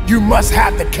 you must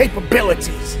have the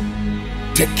capabilities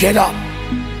to get up.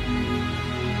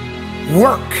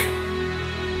 Work,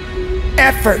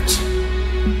 effort,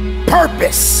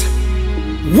 purpose,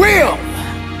 will.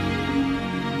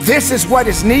 This is what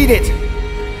is needed.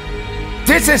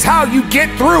 This is how you get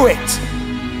through it.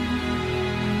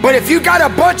 But if you got a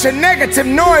bunch of negative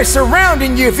noise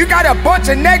surrounding you, if you got a bunch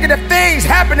of negative things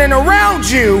happening around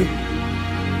you,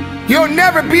 you'll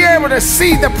never be able to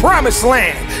see the promised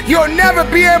land. You'll never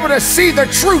be able to see the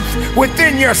truth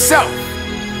within yourself.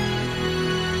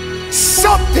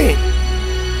 Something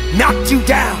knocked you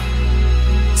down.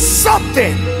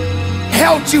 Something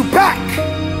held you back.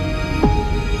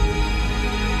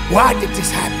 Why did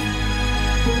this happen?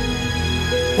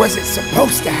 Was it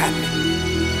supposed to happen?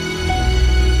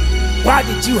 Why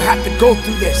did you have to go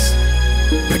through this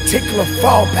particular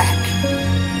fallback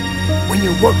when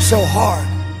you work so hard?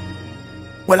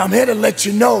 Well, I'm here to let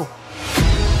you know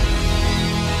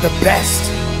the best,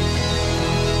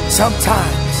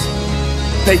 sometimes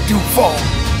they do fall.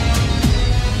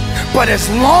 But as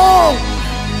long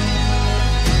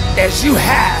as you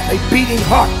have a beating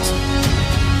heart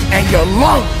and your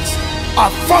lungs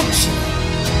are functioning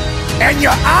and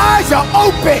your eyes are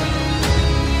open,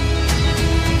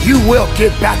 you will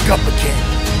get back up again.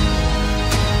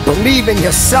 Believe in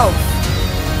yourself.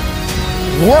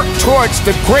 Work towards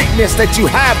the greatness that you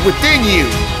have within you.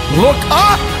 Look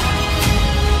up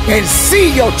and see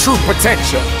your true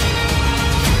potential.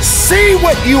 See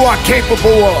what you are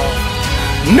capable of.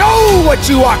 Know what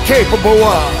you are capable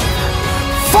of.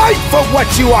 Fight for what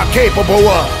you are capable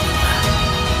of.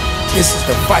 This is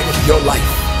the fight of your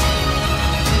life.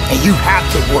 And you have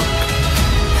to work.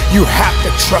 You have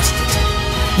to trust it.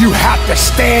 You have to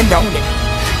stand on it.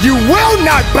 You will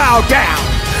not bow down.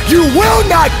 You will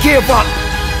not give up.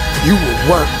 You will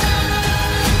work.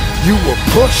 You will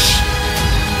push.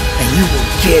 And you will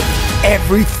give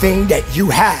everything that you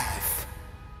have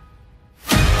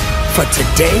for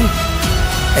today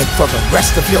and for the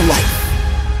rest of your life.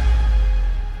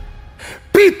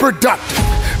 Be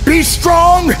productive. Be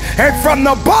strong. And from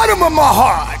the bottom of my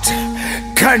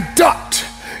heart, conduct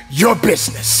your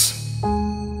business.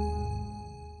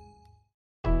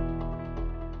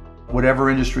 Whatever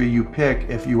industry you pick,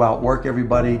 if you outwork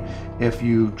everybody, if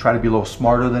you try to be a little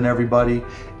smarter than everybody,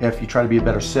 if you try to be a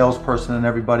better salesperson than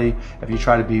everybody, if you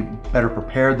try to be better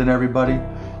prepared than everybody,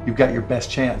 you've got your best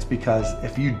chance. Because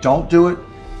if you don't do it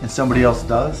and somebody else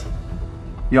does,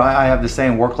 you know, I have the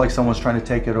saying, work like someone's trying to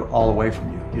take it all away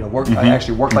from you. You know, I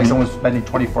actually work like someone's spending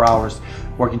 24 hours,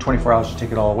 working 24 hours to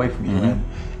take it all away from you.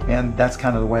 And that's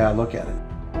kind of the way I look at it.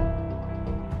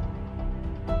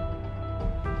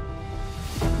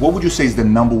 What would you say is the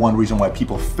 #1 reason why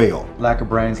people fail? Lack of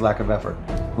brains, lack of effort.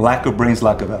 Lack of brains,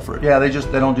 lack of effort. Yeah, they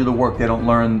don't do the work. They don't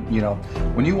learn, you know.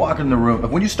 When you walk in the room,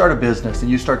 when you start a business and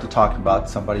you start to talk about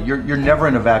somebody, you're never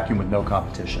in a vacuum with no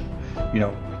competition, you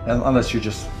know, unless you're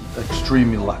just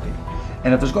extremely lucky.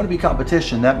 And if there's going to be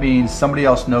competition, that means somebody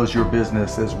else knows your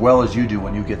business as well as you do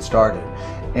when you get started.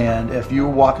 And if you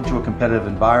walk into a competitive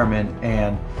environment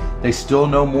and they still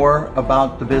know more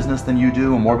about the business than you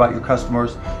do and more about your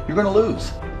customers, you're going to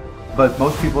lose. But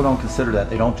most people don't consider that.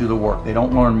 They don't do the work. They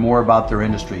don't learn more about their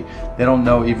industry. They don't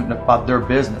know even about their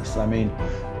business. I mean,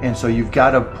 and so you've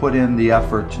got to put in the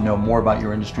effort to know more about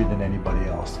your industry than anybody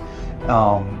else.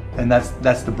 And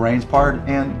that's the brains part,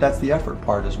 and that's the effort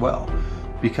part as well.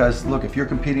 Because look, if you're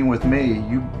competing with me,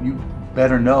 you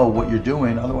better know what you're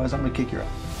doing, otherwise I'm gonna kick your ass,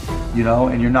 you know,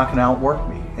 and you're not gonna outwork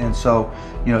me. And so,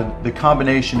 you know, the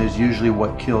combination is usually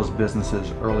what kills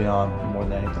businesses early on more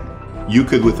than anything. You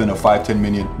could, within a 5-10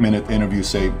 minute interview,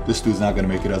 say, this dude's not gonna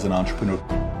make it as an entrepreneur.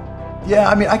 Yeah,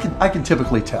 I mean, I can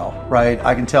typically tell, right?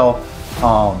 I can tell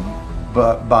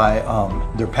by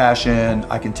their passion,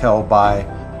 I can tell by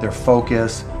their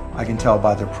focus, I can tell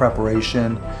by their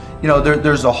preparation. You know,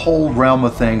 there's a whole realm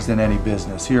of things in any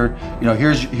business. Here, you know,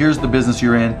 here's the business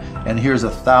you're in, and here's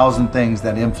 1,000 things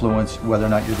that influence whether or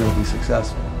not you're going to be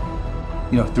successful.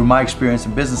 You know, through my experience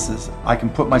in businesses, I can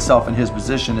put myself in his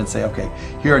position and say, okay,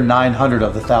 here are 900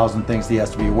 of the 1,000 things he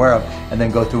has to be aware of, and then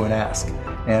go through and ask.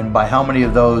 And by how many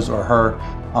of those or her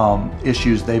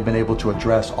issues they've been able to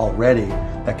address already,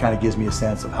 that kind of gives me a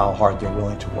sense of how hard they're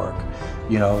willing to work.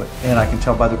 You know, and I can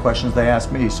tell by the questions they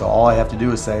ask me. So all I have to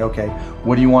do is say, okay,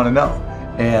 what do you want to know?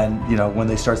 And, you know, when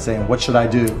they start saying, what should I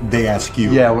do? They ask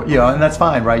you. Yeah, you know, and that's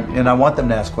fine, right? And I want them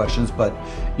to ask questions, but,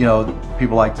 you know,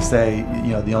 people like to say,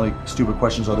 you know, the only stupid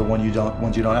questions are the ones you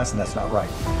don't ask, and that's not right,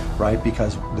 right?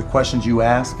 Because the questions you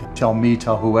ask tell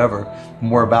whoever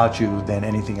more about you than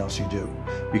anything else you do.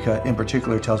 Because in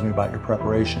particular, it tells me about your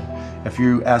preparation. If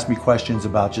you ask me questions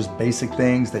about just basic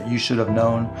things that you should have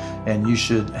known and you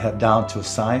should have down to a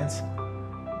science,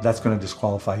 that's going to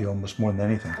disqualify you almost more than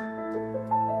anything.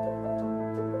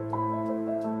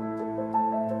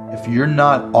 if you're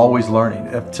not always learning,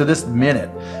 if to this minute,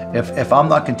 if I'm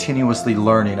not continuously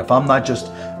learning, if I'm not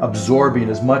just absorbing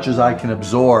as much as I can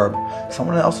absorb,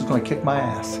 someone else is going to kick my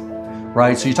ass,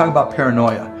 right? So you talk about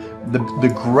paranoia.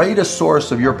 The greatest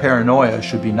source of your paranoia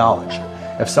should be knowledge.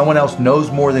 If someone else knows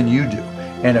more than you do,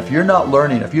 and if you're not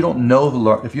learning, if you don't know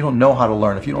how to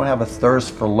learn, if you don't have a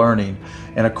thirst for learning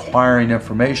and acquiring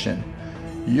information,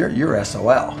 you're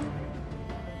SOL.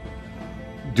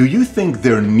 Do you think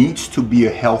there needs to be a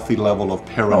healthy level of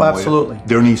paranoia? Oh, absolutely.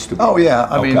 There needs to be. Oh yeah,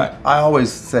 I mean, I always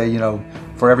say, you know,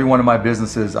 for every one of my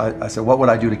businesses, I say, what would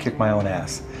I do to kick my own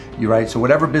ass? You right? So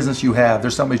whatever business you have,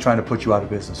 there's somebody trying to put you out of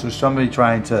business. There's somebody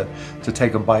trying to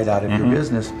take a bite out of your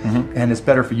business, and it's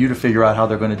better for you to figure out how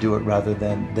they're going to do it rather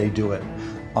than they do it.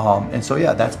 And so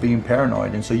yeah, that's being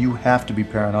paranoid. And so you have to be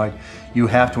paranoid. You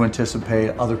have to anticipate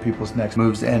other people's next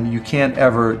moves, and you can't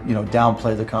ever, you know,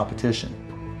 downplay the competition.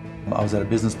 I was at a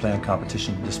business plan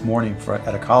competition this morning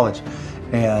at a college,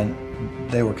 and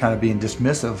they were kind of being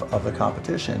dismissive of the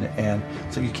competition, and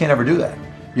so you can't ever do that.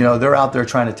 You know, they're out there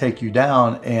trying to take you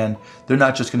down, and they're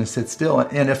not just going to sit still.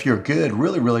 And if you're good,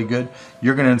 really, really good,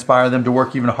 you're going to inspire them to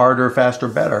work even harder, faster,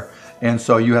 better. And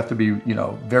so you have to be, you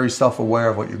know, very self-aware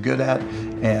of what you're good at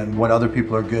and what other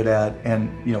people are good at. And,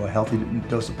 you know, a healthy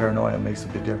dose of paranoia makes a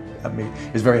big difference. I mean,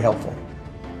 is very helpful.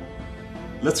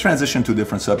 Let's transition to a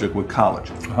different subject with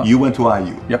college. You went to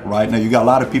IU, right? Now you got a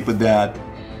lot of people that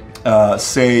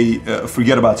say,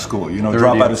 forget about school, you know,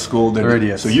 drop out of school. They're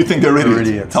idiots. So you think they're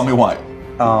idiots. Tell me why.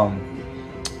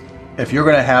 If you're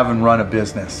going to have and run a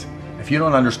business, if you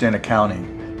don't understand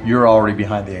accounting, you're already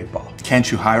behind the 8 ball.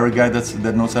 Can't you hire a guy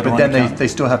that knows how to run accounting? But then accounting? they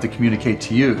still have to communicate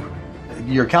to you.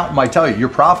 Your accountant might tell you you're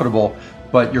profitable,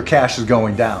 but your cash is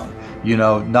going down. You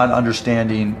know, not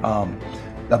understanding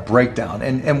a breakdown.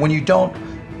 And when you don't,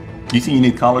 do you think you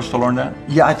need college to learn that?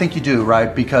 Yeah, I think you do,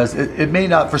 right? Because it may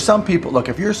not, for some people, look,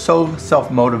 if you're so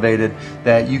self-motivated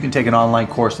that you can take an online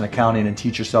course in accounting and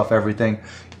teach yourself everything,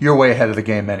 you're way ahead of the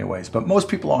game anyways. But most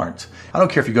people aren't. I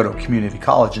don't care if you go to a community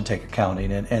college and take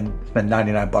accounting and spend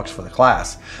 99 bucks for the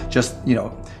class. Just, you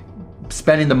know,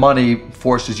 spending the money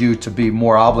forces you to be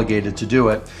more obligated to do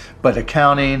it. But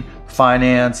accounting,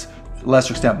 finance,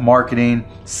 lesser extent marketing,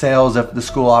 sales if the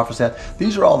school offers that.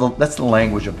 These are all that's the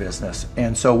language of business.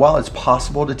 And so while it's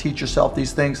possible to teach yourself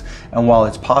these things, and while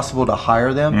it's possible to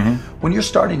hire them, when you're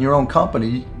starting your own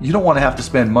company, you don't want to have to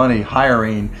spend money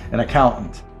hiring an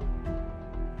accountant.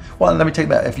 Well, let me take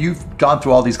that. If you've gone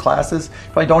through all these classes,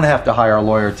 you probably don't have to hire a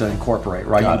lawyer to incorporate,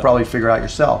 right? You can probably figure out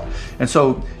yourself. And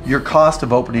so your cost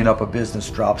of opening up a business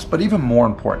drops, but even more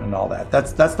important than all that,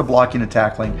 that's the blocking and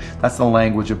tackling, that's the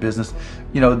language of business.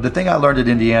 You know, the thing I learned at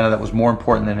Indiana that was more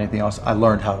important than anything else, I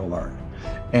learned how to learn.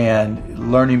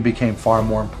 And learning became far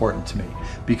more important to me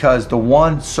because the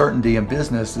one certainty in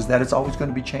business is that it's always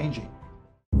going to be changing.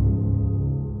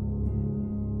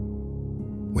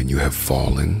 When you have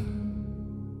fallen,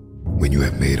 when you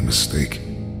have made a mistake,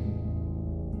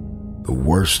 the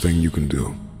worst thing you can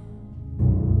do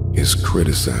is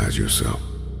criticize yourself.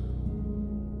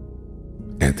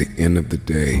 At the end of the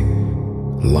day,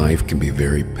 life can be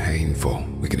very painful.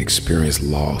 We can experience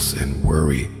loss and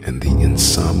worry and the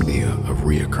insomnia of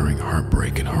reoccurring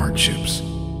heartbreak and hardships.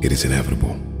 It is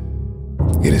inevitable.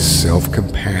 It is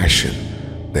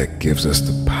self-compassion that gives us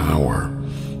the power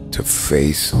to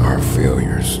face our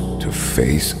failures, to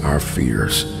face our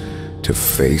fears, to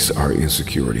face our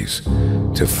insecurities,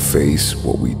 to face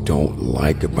what we don't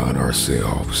like about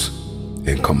ourselves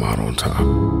and come out on top.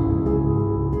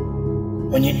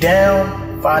 When you're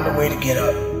down, find a way to get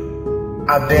up.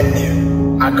 I've been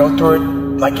there. I go through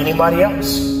it like anybody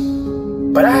else.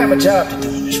 But I have a job to do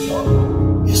in this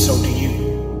world, and so do you.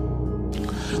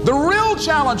 The real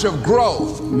challenge of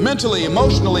growth, mentally,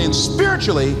 emotionally, and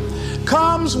spiritually,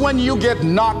 comes when you get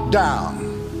knocked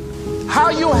down.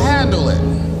 How you handle it.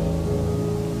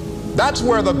 That's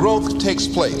where the growth takes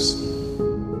place.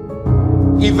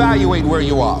 Evaluate where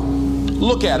you are.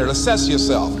 Look at it, assess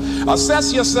yourself.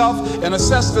 Assess yourself and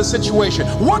assess the situation.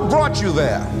 What brought you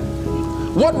there?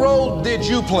 What role did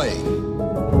you play?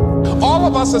 All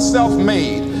of us are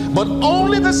self-made, but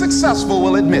only the successful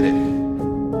will admit it.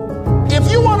 If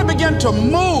you want to begin to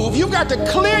move, you've got to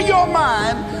clear your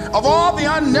mind of all the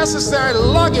unnecessary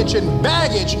luggage and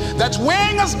baggage that's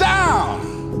weighing us down.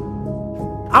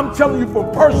 I'm telling you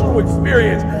from personal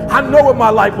experience, I know what my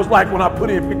life was like when I put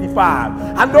in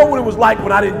 55. I know what it was like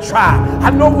when I didn't try. I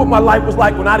know what my life was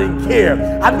like when I didn't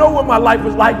care. I know what my life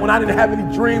was like when I didn't have any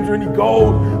dreams or any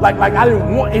goals, like I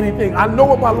didn't want anything. I know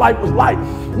what my life was like.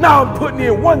 Now I'm putting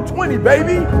in 120,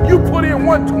 baby. You put in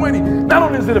 120. Not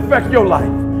only does it affect your life,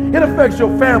 It affects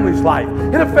your family's life.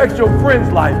 It affects your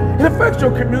friend's life. It affects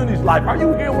your community's life. Are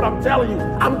you hearing what I'm telling you?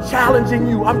 I'm challenging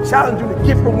you. I'm challenging you to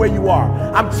get from where you are.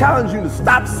 I'm challenging you to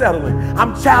stop settling.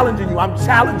 I'm challenging you. I'm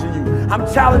challenging you. I'm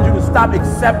challenging you to stop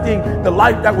accepting the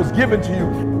life that was given to you.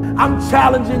 I'm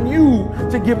challenging you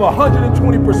to give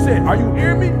 120%. Are you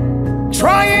hearing me?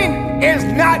 Trying is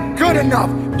not good enough.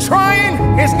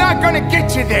 Trying is not going to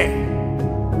get you there.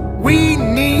 We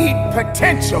need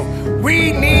potential.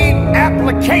 We need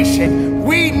application.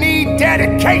 We need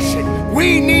dedication.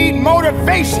 We need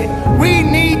motivation. We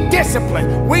need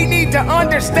discipline. We need to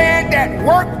understand that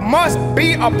work must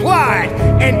be applied.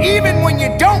 And even when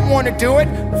you don't want to do it,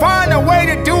 find a way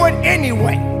to do it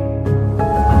anyway.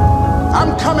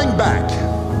 I'm coming back,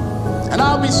 and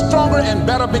I'll be stronger and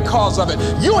better because of it.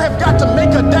 You have got to make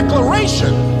a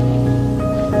declaration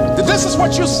that this is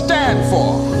what you stand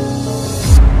for.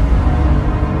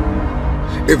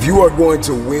 If you are going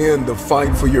to win the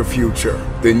fight for your future,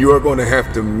 then you are going to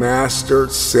have to master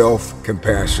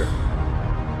self-compassion.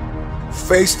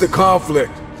 Face the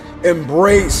conflict,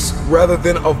 embrace rather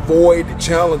than avoid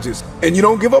challenges. And you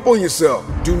don't give up on yourself.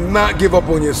 Do not give up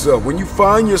on yourself. When you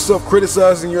find yourself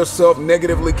criticizing yourself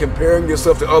negatively, comparing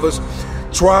yourself to others,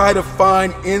 try to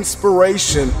find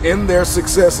inspiration in their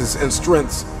successes and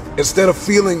strengths instead of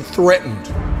feeling threatened.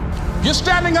 You're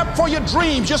standing up for your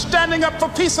dreams. You're standing up for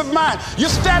peace of mind. You're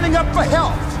standing up for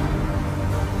health.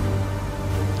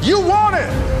 You want it,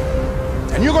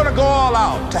 and you're going to go all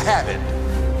out to have it.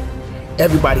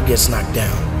 Everybody gets knocked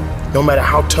down. No matter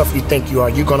how tough you think you are,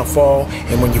 you're going to fall.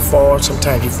 And when you fall,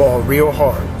 sometimes you fall real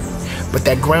hard. But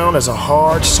that ground is a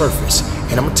hard surface.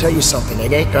 And I'm going to tell you something.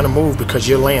 It ain't going to move because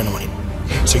you're laying on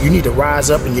it. So you need to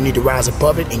rise up, and you need to rise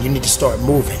above it, and you need to start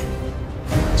moving.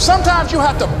 Sometimes you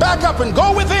have to back up and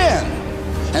go within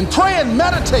and pray and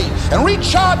meditate and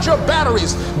recharge your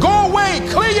batteries. Go away,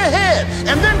 clear your head,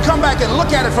 and then come back and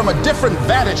look at it from a different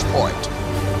vantage point.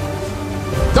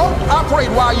 Don't operate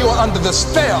while you're under the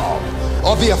spell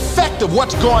or the effect of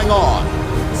what's going on.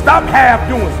 Stop half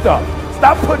doing stuff.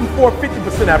 Stop putting forth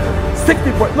 50% effort,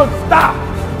 60%. Look, stop.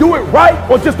 Do it right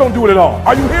or just don't do it at all.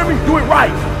 Are you hearing me? Do it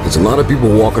right. There's a lot of people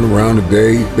walking around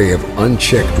today. They have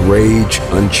unchecked rage,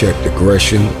 unchecked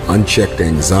aggression, unchecked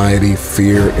anxiety,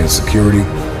 fear, insecurity.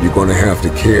 You're going to have to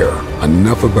care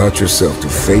enough about yourself to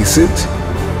face it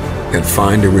and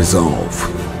find a resolve.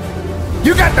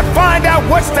 You got to find out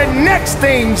what's the next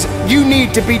things you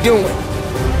need to be doing.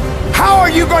 How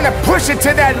are you going to push it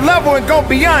to that level and go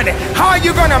beyond it? How are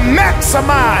you going to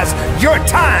maximize your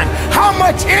time? How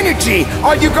much energy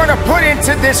are you going to put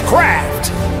into this craft?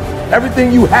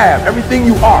 Everything you have, everything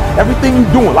you are, everything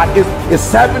you're doing, like it's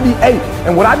 78.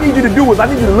 And what I need you to do is I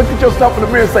need you to look at yourself in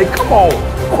the mirror and say, come on,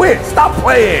 quit, stop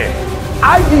playing.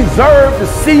 I deserve to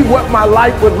see what my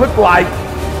life would look like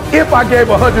if I gave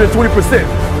 120%.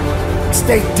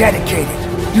 Stay dedicated.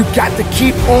 You got to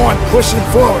keep on pushing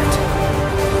forward.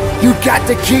 You got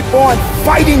to keep on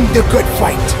fighting the good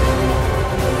fight.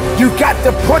 You got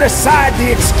to put aside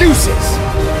the excuses,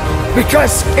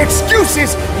 because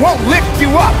excuses won't lift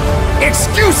you up.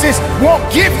 Excuses won't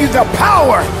give you the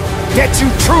power that you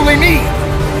truly need.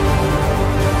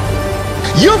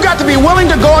 You've got to be willing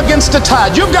to go against the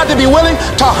tide. You've got to be willing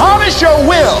to harness your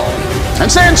will and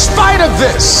say, in spite of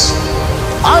this,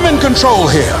 I'm in control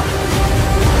here.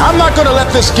 I'm not going to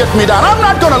let this get me down. I'm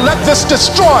not going to let this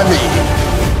destroy me.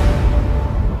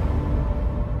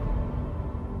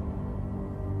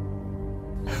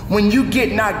 When you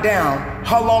get knocked down,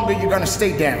 how long are you going to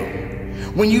stay down?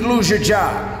 When you lose your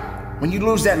job, when you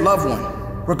lose that loved one,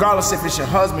 regardless if it's your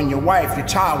husband, your wife, your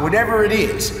child, whatever it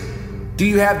is, do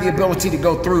you have the ability to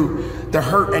go through the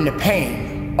hurt and the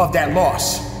pain of that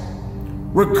loss?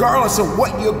 Regardless of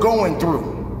what you're going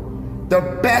through, the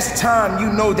best time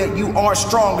you know that you are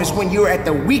strong is when you're at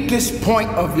the weakest point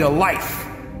of your life.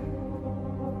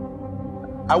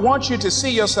 I want you to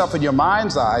see yourself in your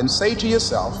mind's eye and say to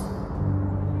yourself,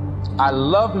 I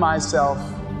love myself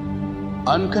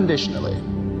unconditionally,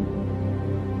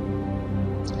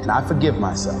 and I forgive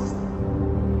myself.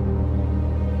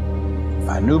 If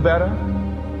I knew better,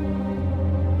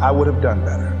 I would have done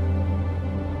better.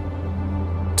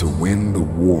 To win the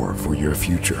war for your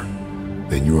future,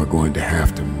 then you are going to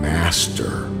have to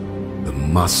master the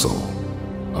muscle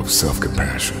of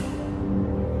self-compassion.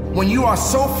 When you are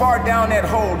so far down that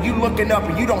hole, you looking up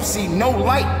and you don't see no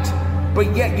light,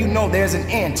 but yet you know there's an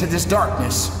end to this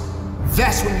darkness.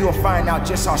 That's when you'll find out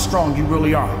just how strong you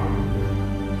really are.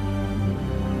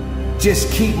 Just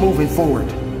keep moving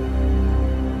forward.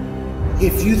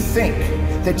 If you think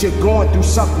that you're going through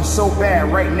something so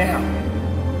bad right now,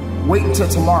 wait until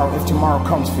tomorrow if tomorrow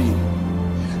comes for you.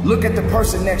 Look at the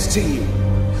person next to you.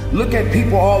 Look at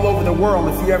people all over the world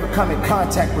if you ever come in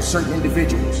contact with certain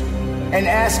individuals, and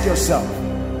ask yourself,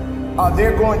 are they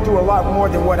going through a lot more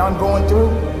than what I'm going through?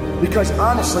 Because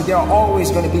honestly, there are always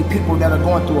going to be people that are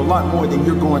going through a lot more than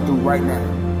you're going through right now.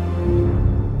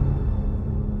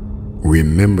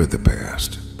 Remember the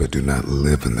past, but do not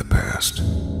live in the past.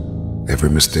 Every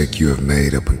mistake you have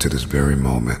made up until this very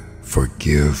moment,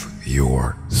 forgive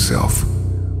yourself.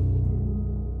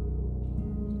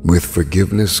 With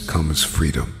forgiveness comes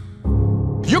freedom.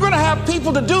 You're going to have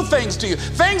people to do things to you.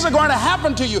 Things are going to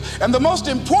happen to you. And the most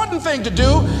important thing to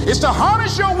do is to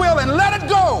harness your will and let it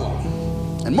go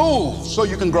and move so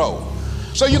you can grow,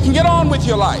 so you can get on with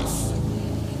your life.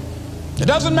 It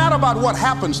doesn't matter about what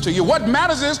happens to you. What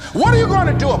matters is, what are you going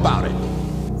to do about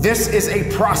it? This is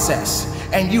a process,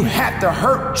 and you have to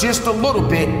hurt just a little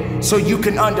bit so you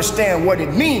can understand what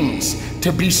it means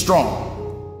to be strong.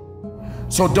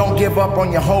 So don't give up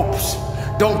on your hopes.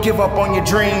 Don't give up on your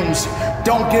dreams.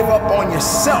 Don't give up on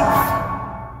yourself.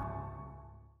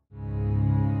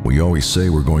 We always say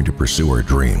we're going to pursue our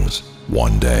dreams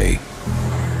one day.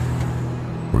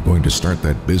 We're going to start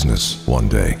that business one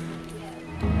day.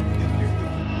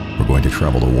 We're going to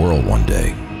travel the world one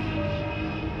day.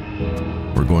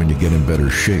 We're going to get in better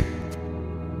shape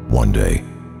one day.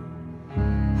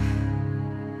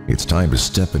 It's time to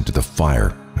step into the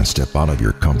fire and step out of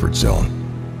your comfort zone,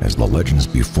 as the legends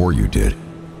before you did,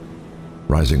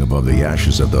 rising above the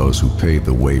ashes of those who paved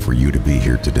the way for you to be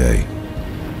here today.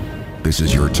 This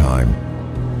is your time.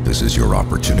 This is your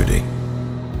opportunity.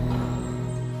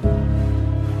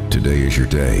 Today is your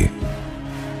day.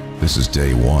 This is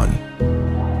day one.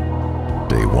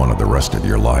 Day one of the rest of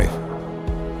your life.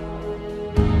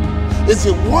 Is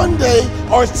it one day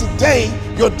or is today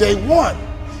your day one?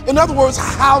 In other words,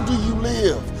 how do you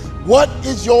live? What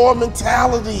is your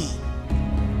mentality?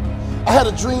 I had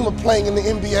a dream of playing in the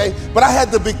NBA, but I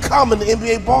had to become an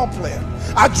NBA ball player.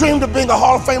 I dreamed of being a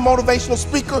Hall of Fame motivational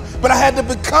speaker, but I had to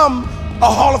become a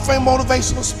Hall of Fame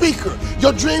motivational speaker.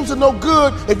 Your dreams are no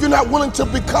good if you're not willing to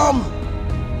become.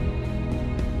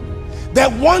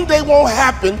 That one day won't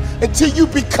happen until you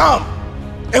become.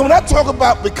 And when I talk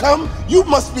about become, you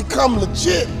must become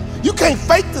legit. You can't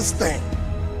fake this thing.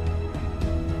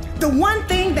 The one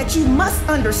thing that you must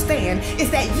understand is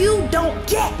that you don't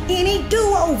get any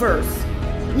do-overs.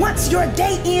 Once your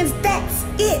day ends, that's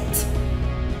it.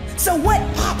 So what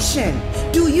action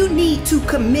do you need to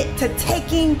commit to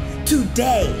taking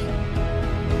today?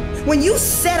 When you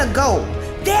set a goal,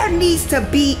 there needs to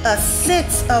be a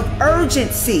sense of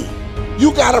urgency.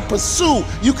 You gotta pursue.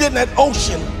 You get in that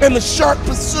ocean and the shark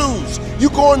pursues. You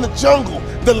go in the jungle,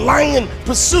 the lion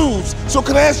pursues. So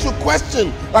can I ask you a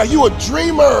question? Are you a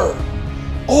dreamer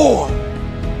or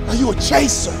are you a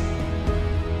chaser?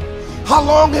 How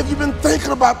long have you been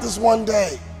thinking about this one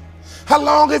day? How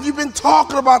long have you been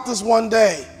talking about this one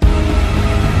day?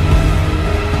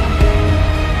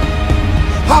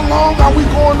 How long are we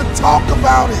going to talk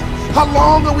about it? How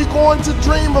long are we going to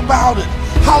dream about it?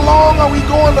 How long are we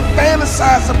going to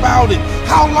fantasize about it?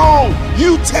 How long?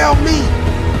 You tell me.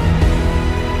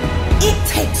 It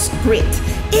takes grit.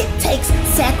 It takes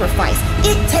sacrifice.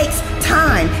 It takes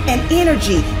time and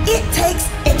energy. It takes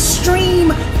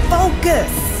extreme focus.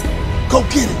 Go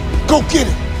get it. Go get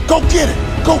it. Go get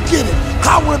it. Go get it.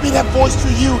 I want to be that voice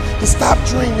for you to stop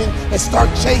dreaming and start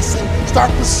chasing, start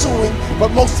pursuing, but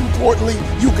most importantly,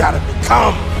 you got to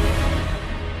become.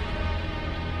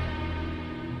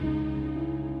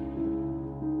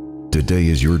 Today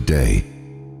is your day.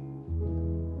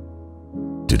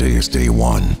 Today is day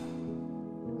one.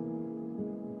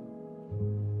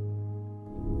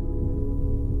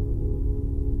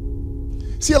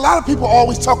 See, a lot of people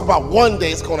always talk about one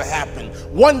day it's going to happen.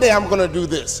 One day I'm going to do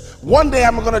this. One day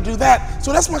I'm going to do that.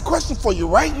 So that's my question for you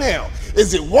right now.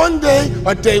 Is it one day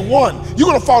or day one? You're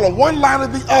going to follow one line or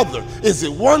the other. Is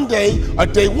it one day or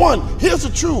day one? Here's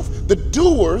the truth. The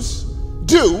doers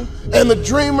do and the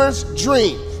dreamers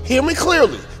dream. Hear me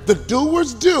clearly. The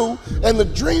doers do and the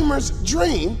dreamers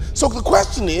dream. So the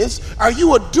question is, are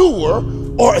you a doer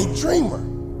or a dreamer?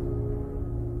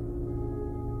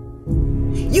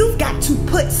 You've got to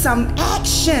put some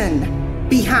action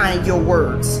behind your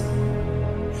words.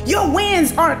 Your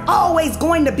wins aren't always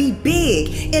going to be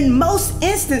big. In most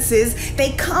instances,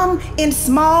 they come in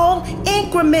small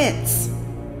increments.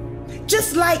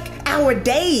 Just like our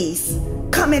days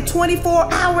come in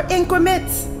 24-hour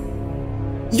increments,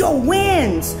 your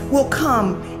wins will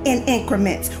come in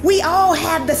increments. We all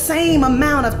have the same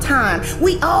amount of time.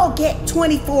 We all get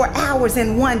 24 hours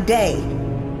in one day.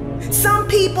 Some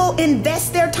people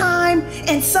invest their time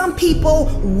and some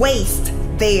people waste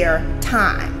their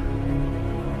time.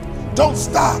 Don't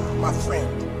stop, my friend.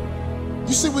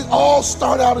 You see, we all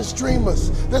start out as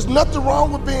dreamers. There's nothing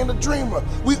wrong with being a dreamer.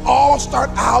 We all start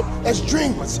out as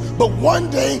dreamers. But one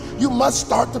day, you must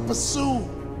start to pursue.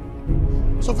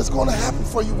 So if it's going to happen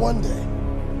for you one day,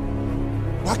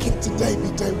 why can't today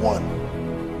be day one?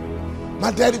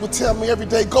 My daddy would tell me every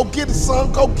day, go get it,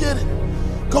 son, go get it.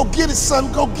 Go get it,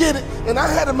 son, go get it. And I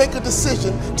had to make a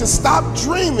decision to stop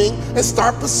dreaming and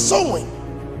start pursuing.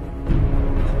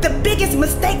 The biggest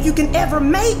mistake you can ever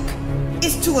make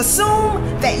is to assume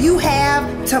that you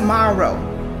have tomorrow.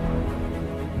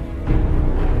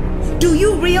 Do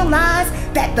you realize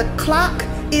that the clock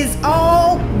is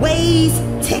always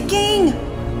ticking?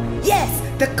 Yes,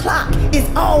 the clock is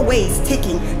always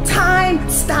ticking. Time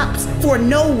stops for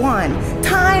no one.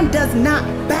 Time does not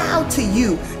bow to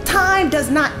you. Time does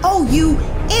not owe you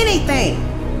anything.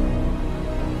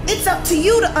 It's up to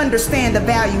you to understand the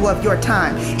value of your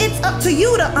time. It's up to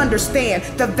you to understand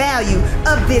the value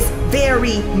of this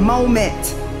very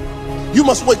moment. You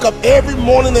must wake up every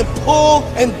morning and pull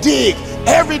and dig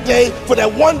every day for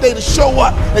that one day to show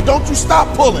up. And don't you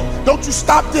stop pulling. Don't you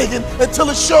stop digging until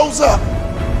it shows up.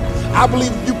 I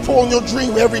believe if you pull on your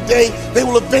dream every day, they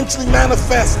will eventually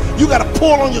manifest. You gotta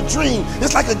pull on your dream.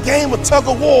 It's like a game of tug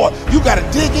of war. You gotta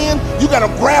dig in, you gotta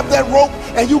grab that rope,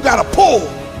 and you gotta pull.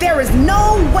 There is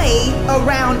no way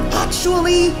around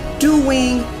actually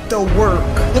doing the work.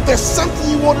 If there's something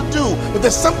you want to do, if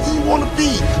there's something you want to be,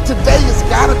 today has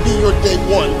gotta be your day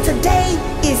one. Today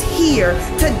is here.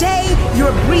 Today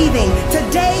you're breathing.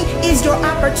 Today is your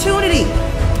opportunity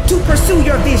to pursue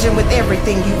your vision with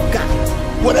everything you've got.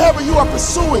 Whatever you are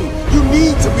pursuing, you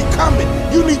need to become it.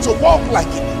 You need to walk like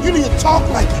it. You need to talk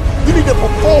like it. You need to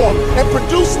perform and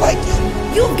produce like it.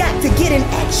 You've got to get in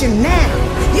action now.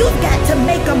 You've got to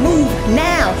make a move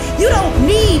now. You don't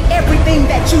need everything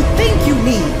that you think you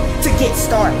need to get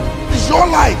started. This is your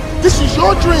life. This is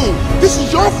your dream. This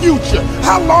is your future.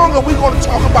 How long are we going to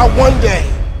talk about one day?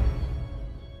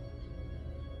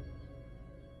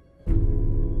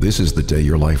 This is the day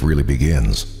your life really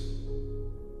begins.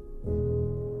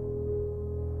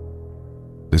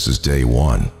 This is day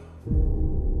one.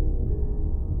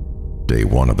 Day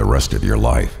one of the rest of your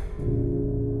life.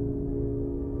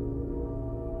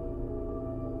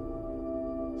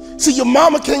 See, your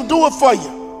mama can't do it for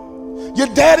you. Your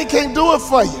daddy can't do it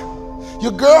for you.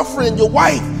 Your girlfriend, your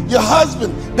wife, your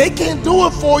husband, they can't do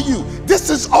it for you. This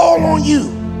is all on you.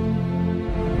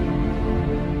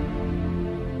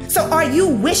 So are you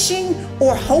wishing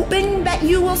or hoping that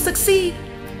you will succeed?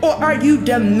 Or are you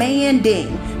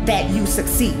demanding that you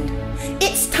succeed?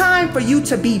 It's time for you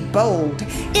to be bold.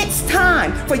 It's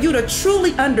time for you to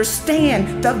truly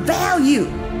understand the value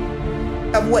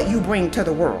of what you bring to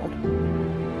the world.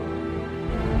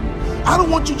 I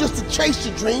don't want you just to chase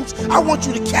your dreams. I want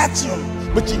you to catch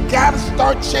them. But you gotta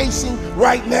start chasing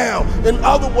right now. In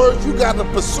other words, you gotta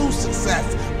pursue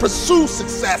success. Pursue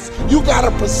success. You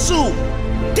gotta pursue.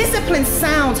 Discipline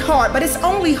sounds hard, but it's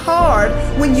only hard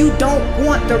when you don't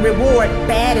want the reward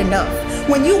bad enough.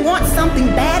 When you want something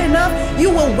bad enough, you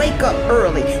will wake up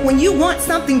early. When you want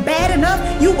something bad enough,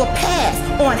 you will pass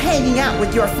on hanging out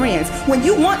with your friends. When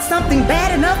you want something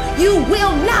bad enough, you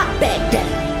will not back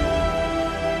down.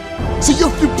 See, you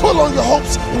pull on your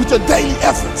hopes with your daily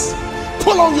efforts.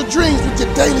 Pull on your dreams with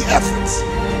your daily efforts.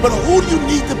 But who do you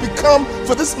need to become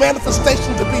for this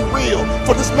manifestation to be real,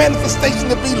 for this manifestation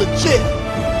to be legit?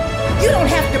 You don't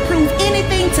have to prove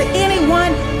anything to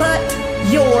anyone but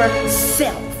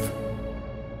yourself.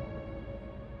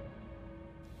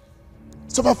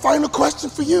 So my final question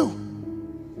for you,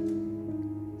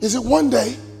 is it one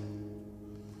day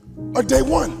or day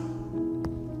one?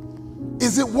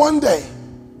 Is it one day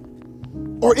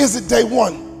or is it day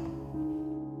one?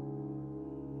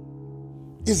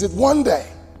 Is it one day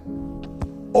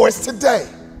or is today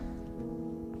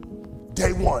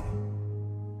day one?